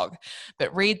monologue.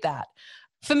 But read that.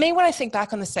 For me, when I think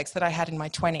back on the sex that I had in my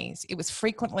 20s, it was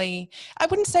frequently, I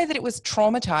wouldn't say that it was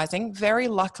traumatizing, very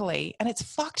luckily, and it's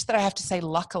fucked that I have to say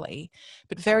luckily,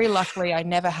 but very luckily I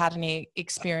never had any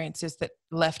experiences that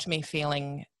left me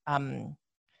feeling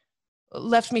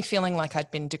like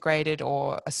I'd been degraded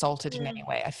or assaulted in any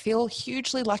way. I feel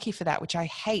hugely lucky for that, which I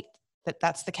hate that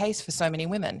that's the case for so many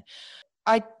women.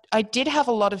 I did have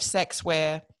a lot of sex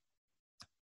where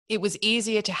it was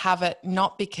easier to have it,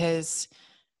 not because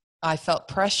I felt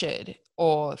pressured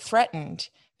or threatened,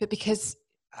 but because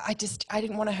I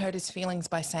didn't want to hurt his feelings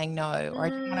by saying no, or I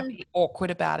didn't want to be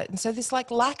awkward about it. And so this like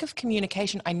lack of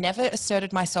communication, I never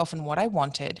asserted myself in what I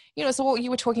wanted. So what you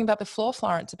were talking about before,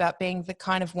 Florence, about being the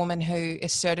kind of woman who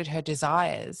asserted her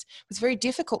desires was very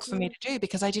difficult for me to do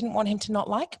because I didn't want him to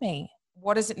not like me.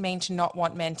 What does it mean to not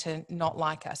want men to not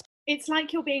like us? it's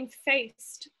like you're being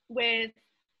faced with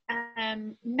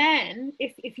men,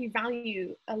 if you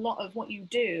value a lot of what you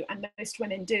do, and most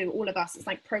women do, all of us, it's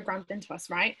like programmed into us,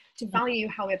 right, to value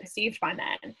how we're perceived by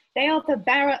men. They are the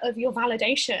bearer of your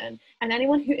validation, and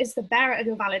anyone who is the bearer of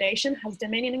your validation has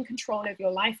dominion and control over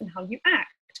your life and how you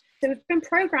act. So we've been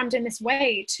programmed in this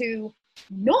way to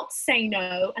not say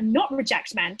no and not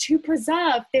reject men, to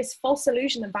preserve this false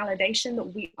illusion of validation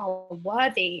that we are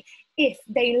worthy if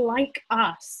they like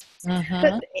us.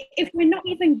 But if we're not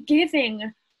even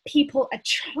giving people a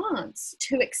chance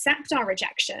to accept our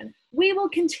rejection, we will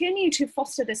continue to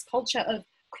foster this culture of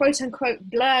quote unquote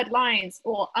blurred lines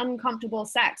or uncomfortable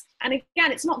sex. And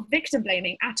again, it's not victim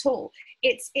blaming at all.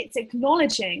 It's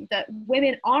acknowledging that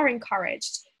women are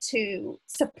encouraged to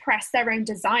suppress their own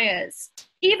desires,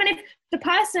 even if the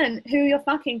person who you're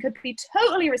fucking could be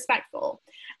totally respectful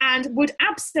and would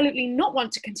absolutely not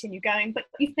want to continue going, but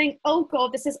you think, oh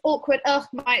God, this is awkward, ugh,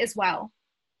 might as well.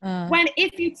 When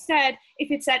if you'd said,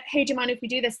 hey, do you mind if we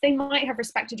do this? They might have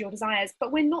respected your desires,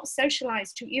 but we're not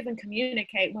socialized to even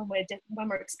communicate when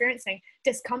we're experiencing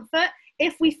discomfort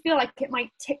if we feel like it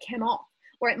might tick him off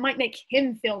or it might make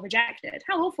him feel rejected.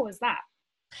 How awful is that?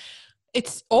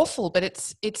 It's awful, but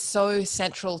it's so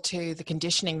central to the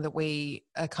conditioning that we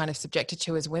are kind of subjected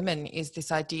to as women, is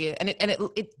this idea, and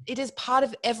it is part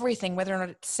of everything, whether or not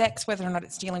it's sex, whether or not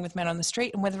it's dealing with men on the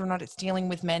street, and whether or not it's dealing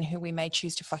with men who we may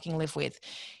choose to fucking live with.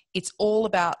 It's all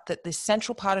about that. The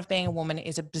central part of being a woman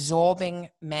is absorbing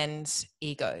men's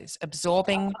egos,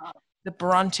 absorbing the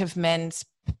brunt of men's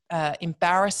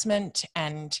embarrassment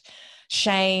and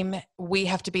shame. We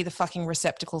have to be the fucking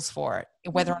receptacles for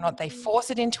it, whether or not they force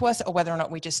it into us or whether or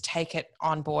not we just take it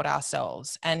on board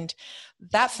ourselves. And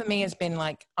that for me has been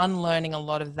like unlearning a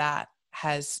lot of that,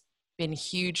 has been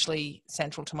hugely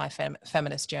central to my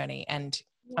feminist journey. And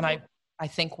I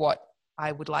think what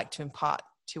I would like to impart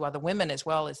to other women as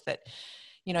well is that,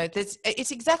 you know,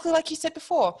 it's exactly like you said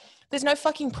before, there's no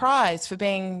fucking prize for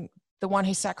being the one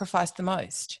who sacrificed the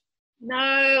most.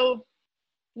 No,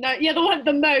 yeah,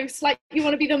 the most, like you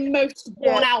want to be the most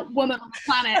worn out woman on the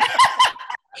planet.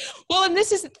 Well, and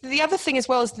this is the other thing as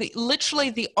well, is literally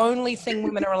the only thing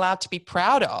women are allowed to be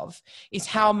proud of is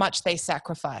how much they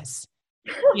sacrifice.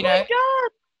 You know? Oh my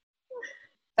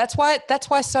God. That's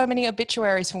why so many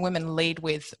obituaries for women lead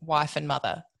with wife and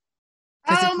mother.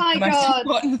 Oh my God. It's the most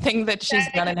important thing that she's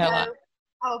done in her life.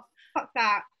 Oh, fuck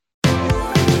that.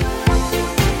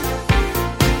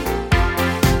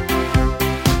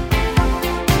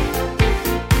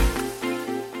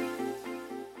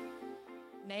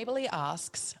 Neighbourly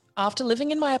asks, after living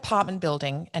in my apartment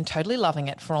building and totally loving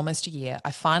it for almost a year,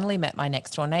 I finally met my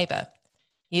next door neighbour.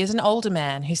 He is an older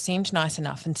man who seemed nice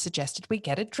enough and suggested we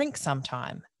get a drink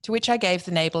sometime, to which I gave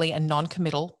the neighbourly a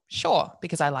non-committal sure,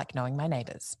 because I like knowing my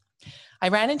neighbours. I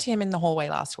ran into him in the hallway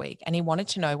last week and he wanted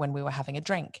to know when we were having a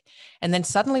drink, and then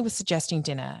suddenly was suggesting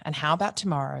dinner and how about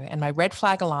tomorrow, and my red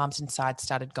flag alarms inside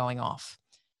started going off.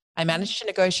 I managed to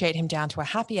negotiate him down to a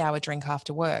happy hour drink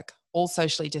after work, all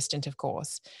socially distant, of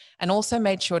course, and also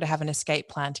made sure to have an escape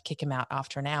plan to kick him out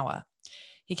after an hour.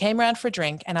 He came round for a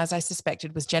drink and, as I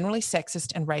suspected, was generally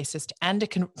sexist and racist and a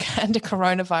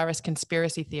coronavirus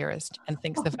conspiracy theorist and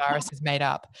thinks the virus is made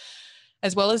up,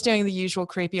 as well as doing the usual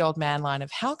creepy old man line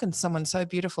of, how can someone so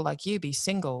beautiful like you be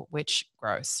single, which,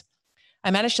 gross.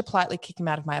 I managed to politely kick him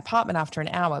out of my apartment after an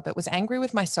hour, but was angry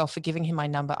with myself for giving him my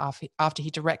number after he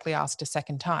directly asked a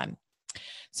second time.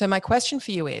 So my question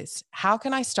for you is, how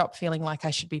can I stop feeling like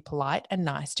I should be polite and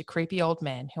nice to creepy old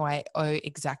men who I owe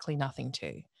exactly nothing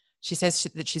to? She says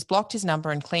that she's blocked his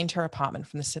number and cleaned her apartment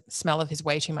from the smell of his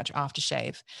way too much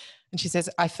aftershave. And she says,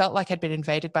 I felt like I'd been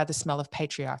invaded by the smell of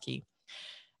patriarchy.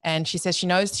 And she says she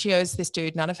knows she owes this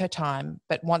dude none of her time,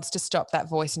 but wants to stop that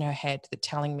voice in her head that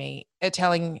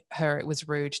telling her it was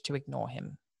rude to ignore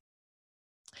him.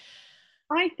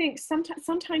 I think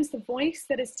sometimes the voice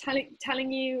that is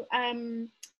telling you,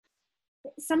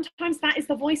 sometimes that is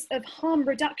the voice of harm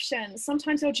reduction.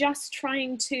 Sometimes you're just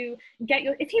trying to get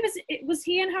your, was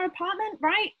he in her apartment,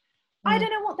 right? I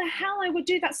don't know what the hell I would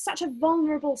do. That's such a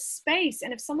vulnerable space.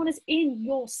 And if someone is in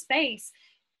your space,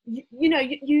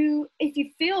 if you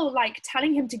feel like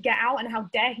telling him to get out and how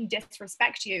dare he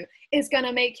disrespect you is going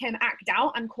to make him act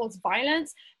out and cause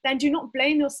violence, then do not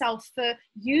blame yourself for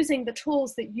using the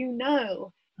tools that you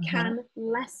know can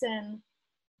lessen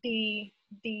the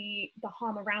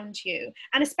harm around you.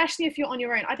 And especially if you're on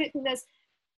your own, I don't think there's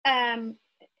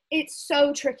it's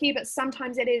so tricky, but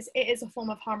sometimes it is a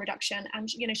form of harm reduction. And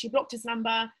she blocked his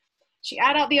number. She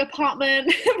aired out the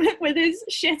apartment with his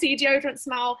shitty deodorant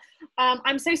smell.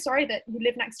 I'm so sorry that you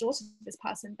live next door to this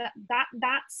person.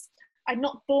 That's I'd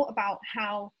not thought about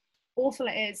how awful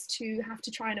it is to have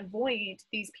to try and avoid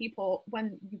these people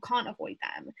when you can't avoid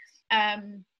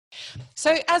them.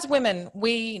 So as women,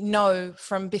 we know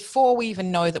from before we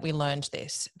even know that we learned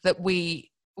this, that we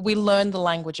learn the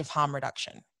language of harm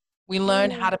reduction. We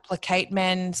learn how to placate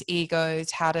men's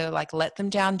egos, how to like let them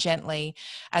down gently.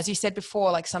 As you said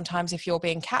before, like sometimes if you're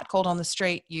being catcalled on the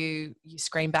street, you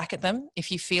scream back at them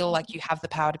if you feel like you have the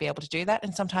power to be able to do that.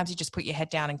 And sometimes you just put your head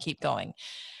down and keep going.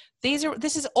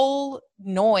 This is all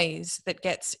noise that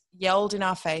gets yelled in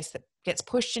our face, that gets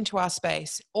pushed into our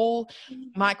space, all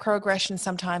microaggressions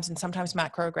sometimes, and sometimes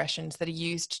macroaggressions that are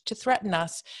used to threaten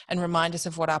us and remind us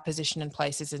of what our position and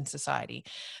place is in society.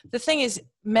 The thing is,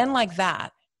 men like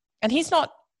that, and he's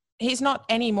not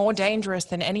any more dangerous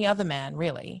than any other man,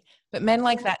 really, but men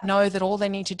like that know that all they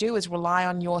need to do is rely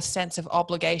on your sense of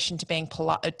obligation to being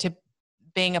polite, to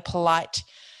being a polite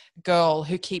girl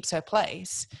who keeps her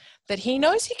place, that he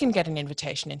knows he can get an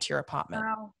invitation into your apartment.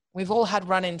 Wow. We've all had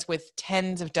run-ins with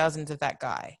tens of dozens of that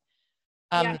guy.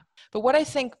 Yeah. But what I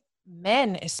think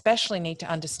men especially need to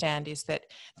understand is that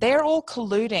they're all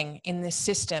colluding in this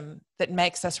system that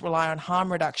makes us rely on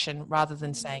harm reduction rather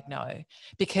than saying no.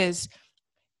 Because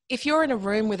if you're in a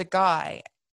room with a guy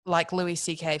like Louis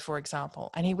C.K., for example,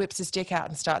 and he whips his dick out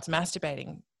and starts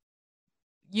masturbating,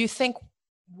 you think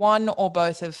one or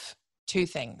both of two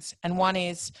things. And one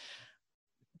is,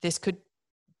 this could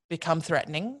become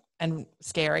threatening and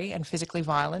scary and physically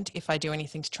violent if I do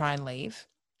anything to try and leave.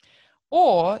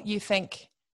 Or you think,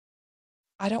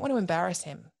 I don't want to embarrass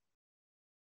him.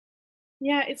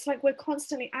 Yeah, it's like we're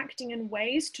constantly acting in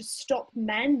ways to stop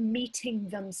men meeting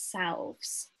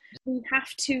themselves. We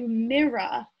have to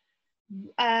mirror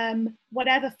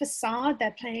whatever facade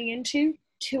they're playing into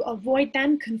to avoid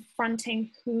them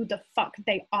confronting who the fuck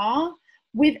they are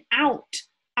without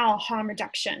our harm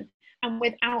reduction and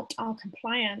without our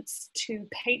compliance to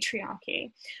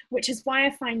patriarchy, which is why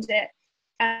I find it,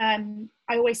 I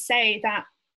always say that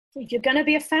if you're going to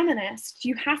be a feminist,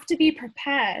 you have to be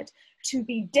prepared to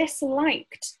be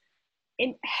disliked,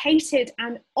 hated,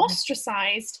 and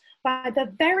ostracized by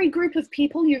the very group of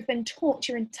people you've been taught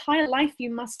your entire life you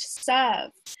must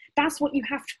serve. That's what you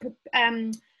have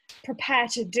to prepare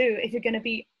to do if you're going to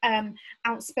be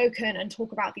outspoken and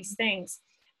talk about these things.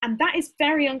 And that is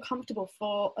very uncomfortable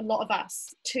for a lot of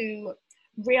us to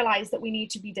realize that we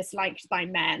need to be disliked by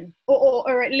men,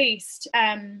 or at least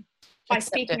by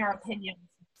speaking our opinions.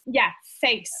 Yeah,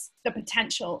 face the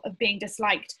potential of being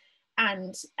disliked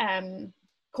and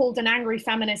called an angry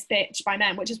feminist bitch by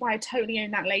men, which is why I totally own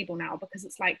that label now, because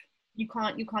it's like, you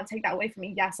can't take that away from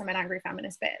me. Yes, I'm an angry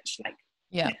feminist bitch. Like,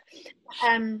 yeah.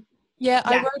 Yeah.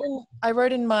 I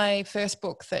wrote in my first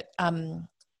book that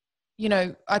you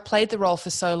know, I played the role for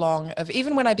so long of,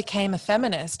 even when I became a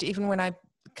feminist, even when I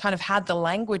kind of had the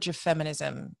language of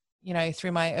feminism, you know,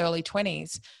 through my early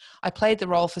 20s, I played the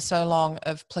role for so long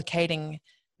of placating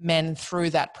men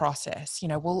through that process. You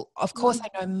know, well, of course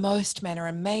I know most men are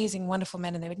amazing, wonderful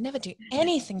men, and they would never do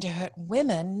anything to hurt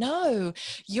women. No,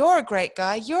 you're a great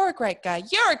guy, you're a great guy,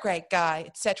 you're a great guy,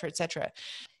 etc., etc.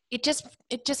 It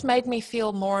just made me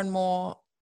feel more and more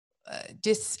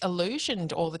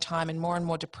disillusioned all the time and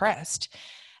more depressed.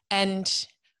 And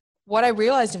what I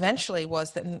realized eventually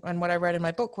was that, and what I wrote in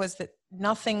my book was that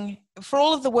nothing, for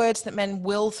all of the words that men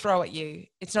will throw at you,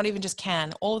 it's not even just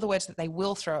can, all of the words that they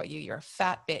will throw at you, you're a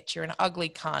fat bitch, you're an ugly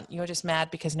cunt, you're just mad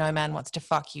because no man wants to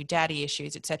fuck you, daddy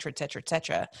issues, etc., etc.,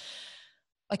 etc.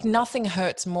 Like, nothing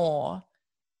hurts more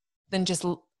than just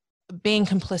being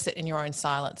complicit in your own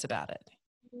silence about it.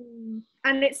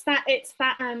 And it's that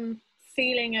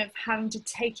feeling of having to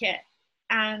take it,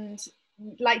 and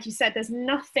like you said, there's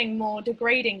nothing more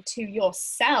degrading to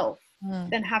yourself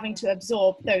than having to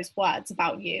absorb those words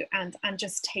about you and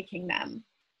just taking them.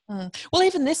 Well,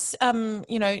 even this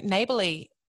you know, Neighbourly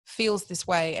feels this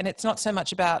way, and it's not so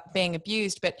much about being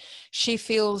abused, but she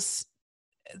feels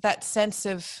that sense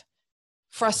of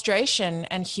frustration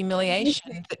and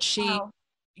humiliation that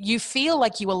you feel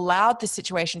like you allowed this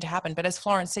situation to happen. But as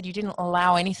Florence said, you didn't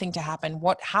allow anything to happen.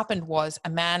 What happened was a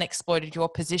man exploited your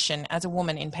position as a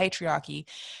woman in patriarchy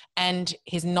and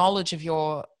his knowledge of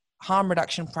your harm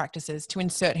reduction practices to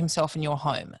insert himself in your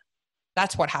home.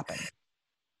 That's what happened.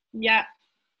 Yeah.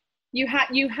 You had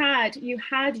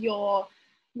your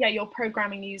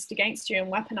programming used against you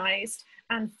and weaponized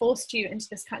and forced you into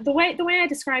this kind. The way I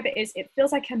describe it is, it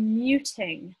feels like a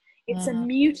muting. It's a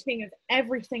muting of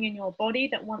everything in your body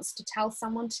that wants to tell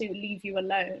someone to leave you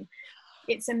alone.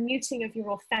 It's a muting of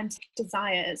your authentic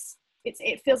desires.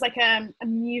 It feels like a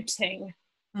muting.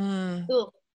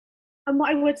 And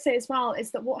what I would say as well is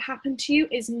that what happened to you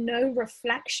is no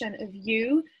reflection of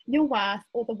you, your worth,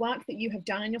 or the work that you have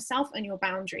done in yourself and your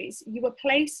boundaries. You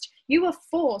were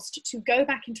forced to go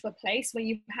back into a place where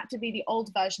you had to be the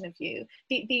old version of you,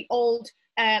 the old,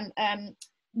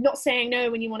 not saying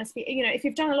no when you want to speak. You know, if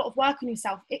you've done a lot of work on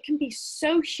yourself, it can be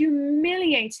so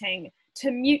humiliating to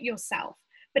mute yourself,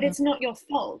 but it's not your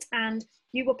fault. And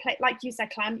you were, like you said,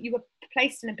 Clem, you were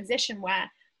placed in a position where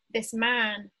this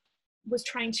man was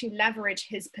trying to leverage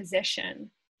his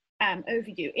position over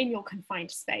you in your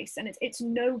confined space. And it's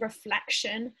no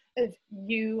reflection of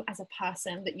you as a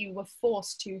person, that you were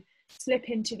forced to slip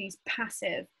into these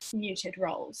passive, muted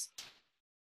roles.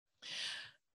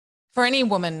 For any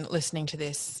woman listening to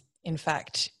this, in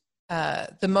fact,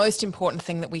 the most important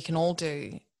thing that we can all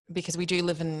do, because we do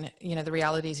live in, you know, the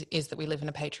reality is that we live in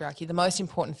a patriarchy, the most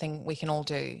important thing we can all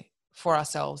do for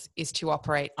ourselves is to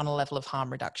operate on a level of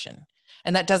harm reduction.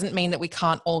 And that doesn't mean that we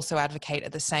can't also advocate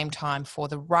at the same time for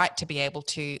the right to be able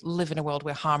to live in a world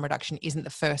where harm reduction isn't the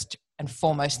first and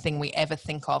foremost thing we ever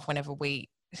think of whenever we,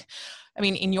 I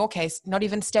mean, in your case, not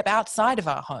even step outside of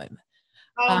our home.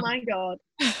 Oh my God.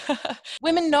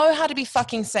 Women know how to be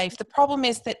fucking safe. The problem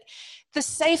is that the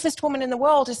safest woman in the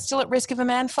world is still at risk of a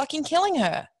man fucking killing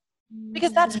her,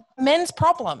 because that's men's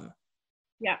problem.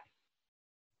 Yeah.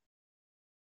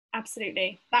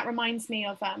 Absolutely. That reminds me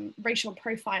of racial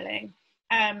profiling,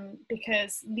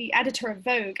 because the editor of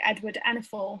Vogue, Edward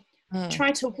Enninful,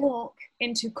 tried to walk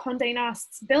into Condé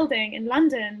Nast's building in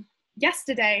London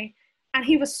yesterday, and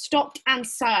he was stopped and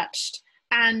searched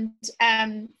and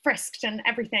frisked and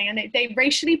everything. And they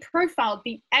racially profiled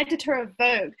the editor of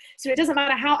Vogue. So it doesn't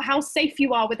matter how safe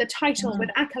you are with a title, with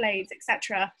accolades,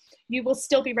 etc., you will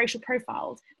still be racial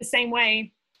profiled. The same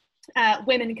way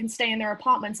women can stay in their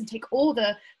apartments and take all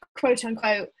the quote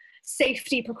unquote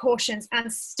safety precautions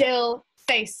and still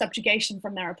face subjugation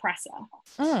from their oppressor.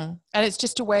 And it's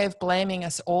just a way of blaming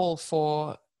us all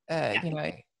for, you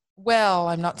know, well,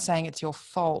 I'm not saying it's your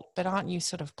fault, but aren't you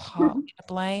sort of partly to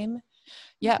blame?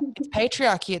 Yeah, it's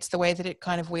patriarchy. It's the way that it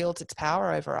kind of wields its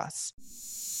power over us.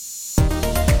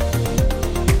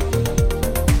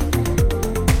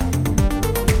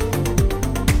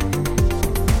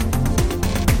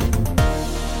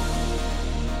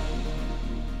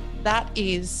 That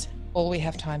is all we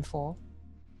have time for.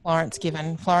 Florence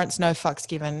Given. Florence, no fucks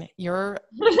given. You're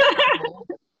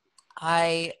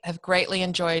I have greatly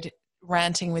enjoyed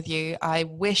ranting with you. I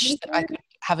wish that I could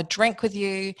have a drink with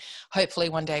you. Hopefully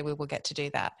one day we will get to do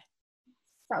that.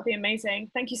 That would be amazing.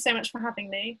 Thank you so much for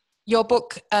having me. Your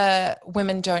book,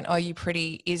 Women Don't Owe You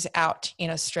Pretty, is out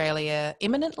in Australia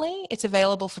imminently. It's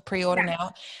available for pre-order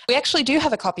now. We actually do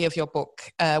have a copy of your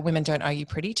book, Women Don't Owe You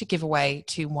Pretty, to give away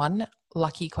to one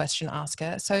lucky question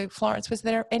asker. So, Florence, was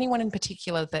there anyone in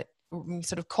particular that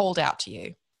sort of called out to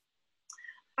you?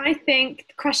 I think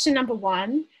question number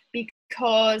one,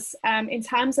 because in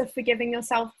terms of forgiving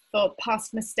yourself for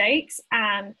past mistakes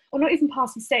or not even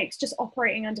past mistakes, just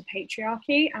operating under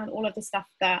patriarchy and all of the stuff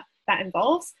that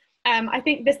involves, I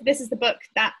think this is the book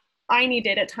that I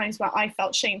needed at times where I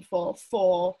felt shameful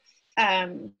for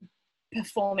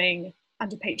performing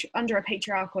under a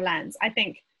patriarchal lens. I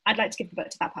think I'd like to give the book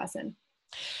to that person.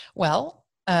 Well,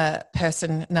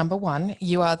 person number one,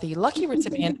 you are the lucky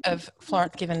recipient of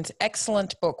Florence Given's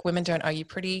excellent book, Women Don't Owe You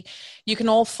Pretty. You can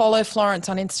all follow Florence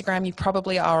on Instagram. You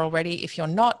probably are already. If you're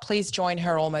not, please join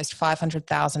her almost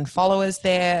 500,000 followers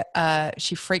there.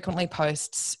 She frequently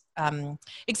posts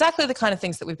exactly the kind of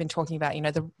things that we've been talking about, you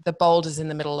know, the boulders in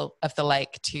the middle of the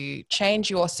lake to change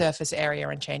your surface area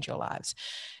and change your lives.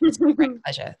 It's been a great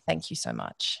pleasure. Thank you so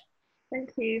much.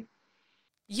 Thank you.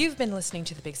 You've been listening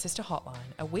to The Big Sister Hotline,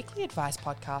 a weekly advice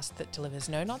podcast that delivers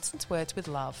no-nonsense words with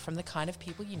love from the kind of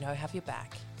people you know have your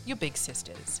back, your big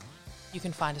sisters. You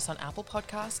can find us on Apple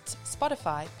Podcasts,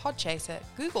 Spotify, Podchaser,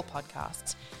 Google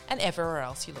Podcasts, and everywhere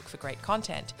else you look for great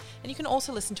content. And you can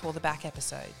also listen to all the back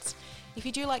episodes. If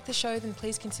you do like the show, then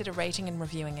please consider rating and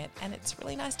reviewing it, and it's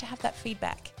really nice to have that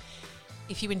feedback.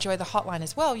 If you enjoy the hotline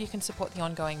as well, you can support the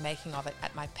ongoing making of it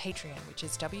at my Patreon, which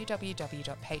is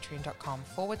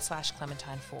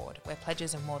www.patreon.com/Clementine Ford, where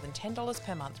pledges of more than $10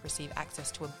 per month receive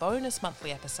access to a bonus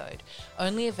monthly episode,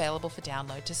 only available for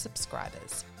download to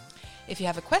subscribers. If you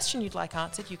have a question you'd like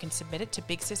answered, you can submit it to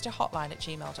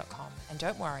bigsisterhotline@gmail.com. And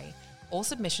don't worry, all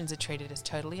submissions are treated as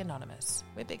totally anonymous.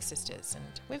 We're big sisters,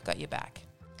 and we've got your back.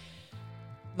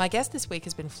 My guest this week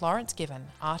has been Florence Given,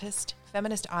 artist,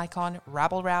 feminist icon,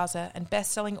 rabble-rouser, and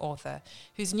best-selling author,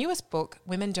 whose newest book,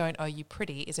 Women Don't Owe You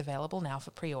Pretty, is available now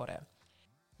for pre-order.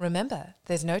 Remember,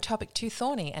 there's no topic too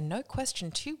thorny and no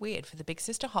question too weird for the Big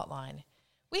Sister Hotline.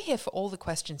 We're here for all the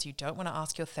questions you don't want to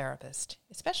ask your therapist,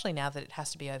 especially now that it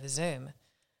has to be over Zoom.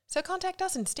 So contact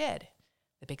us instead,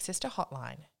 the Big Sister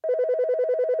Hotline.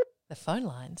 The phone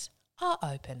lines are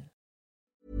open.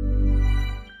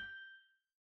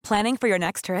 Planning for your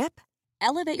next trip?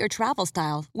 Elevate your travel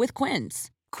style with Quince.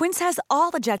 Quince has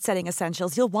all the jet-setting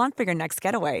essentials you'll want for your next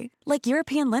getaway, like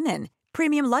European linen,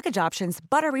 premium luggage options,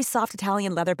 buttery soft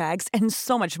Italian leather bags, and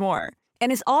so much more.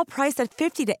 And is all priced at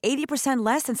 50 to 80%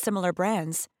 less than similar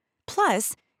brands.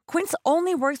 Plus, Quince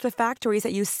only works with factories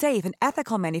that use safe and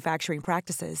ethical manufacturing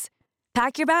practices.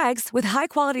 Pack your bags with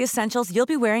high-quality essentials you'll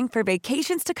be wearing for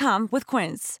vacations to come with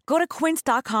Quince. Go to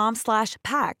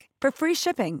quince.com/pack for free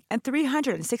shipping and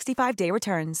 365-day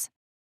returns.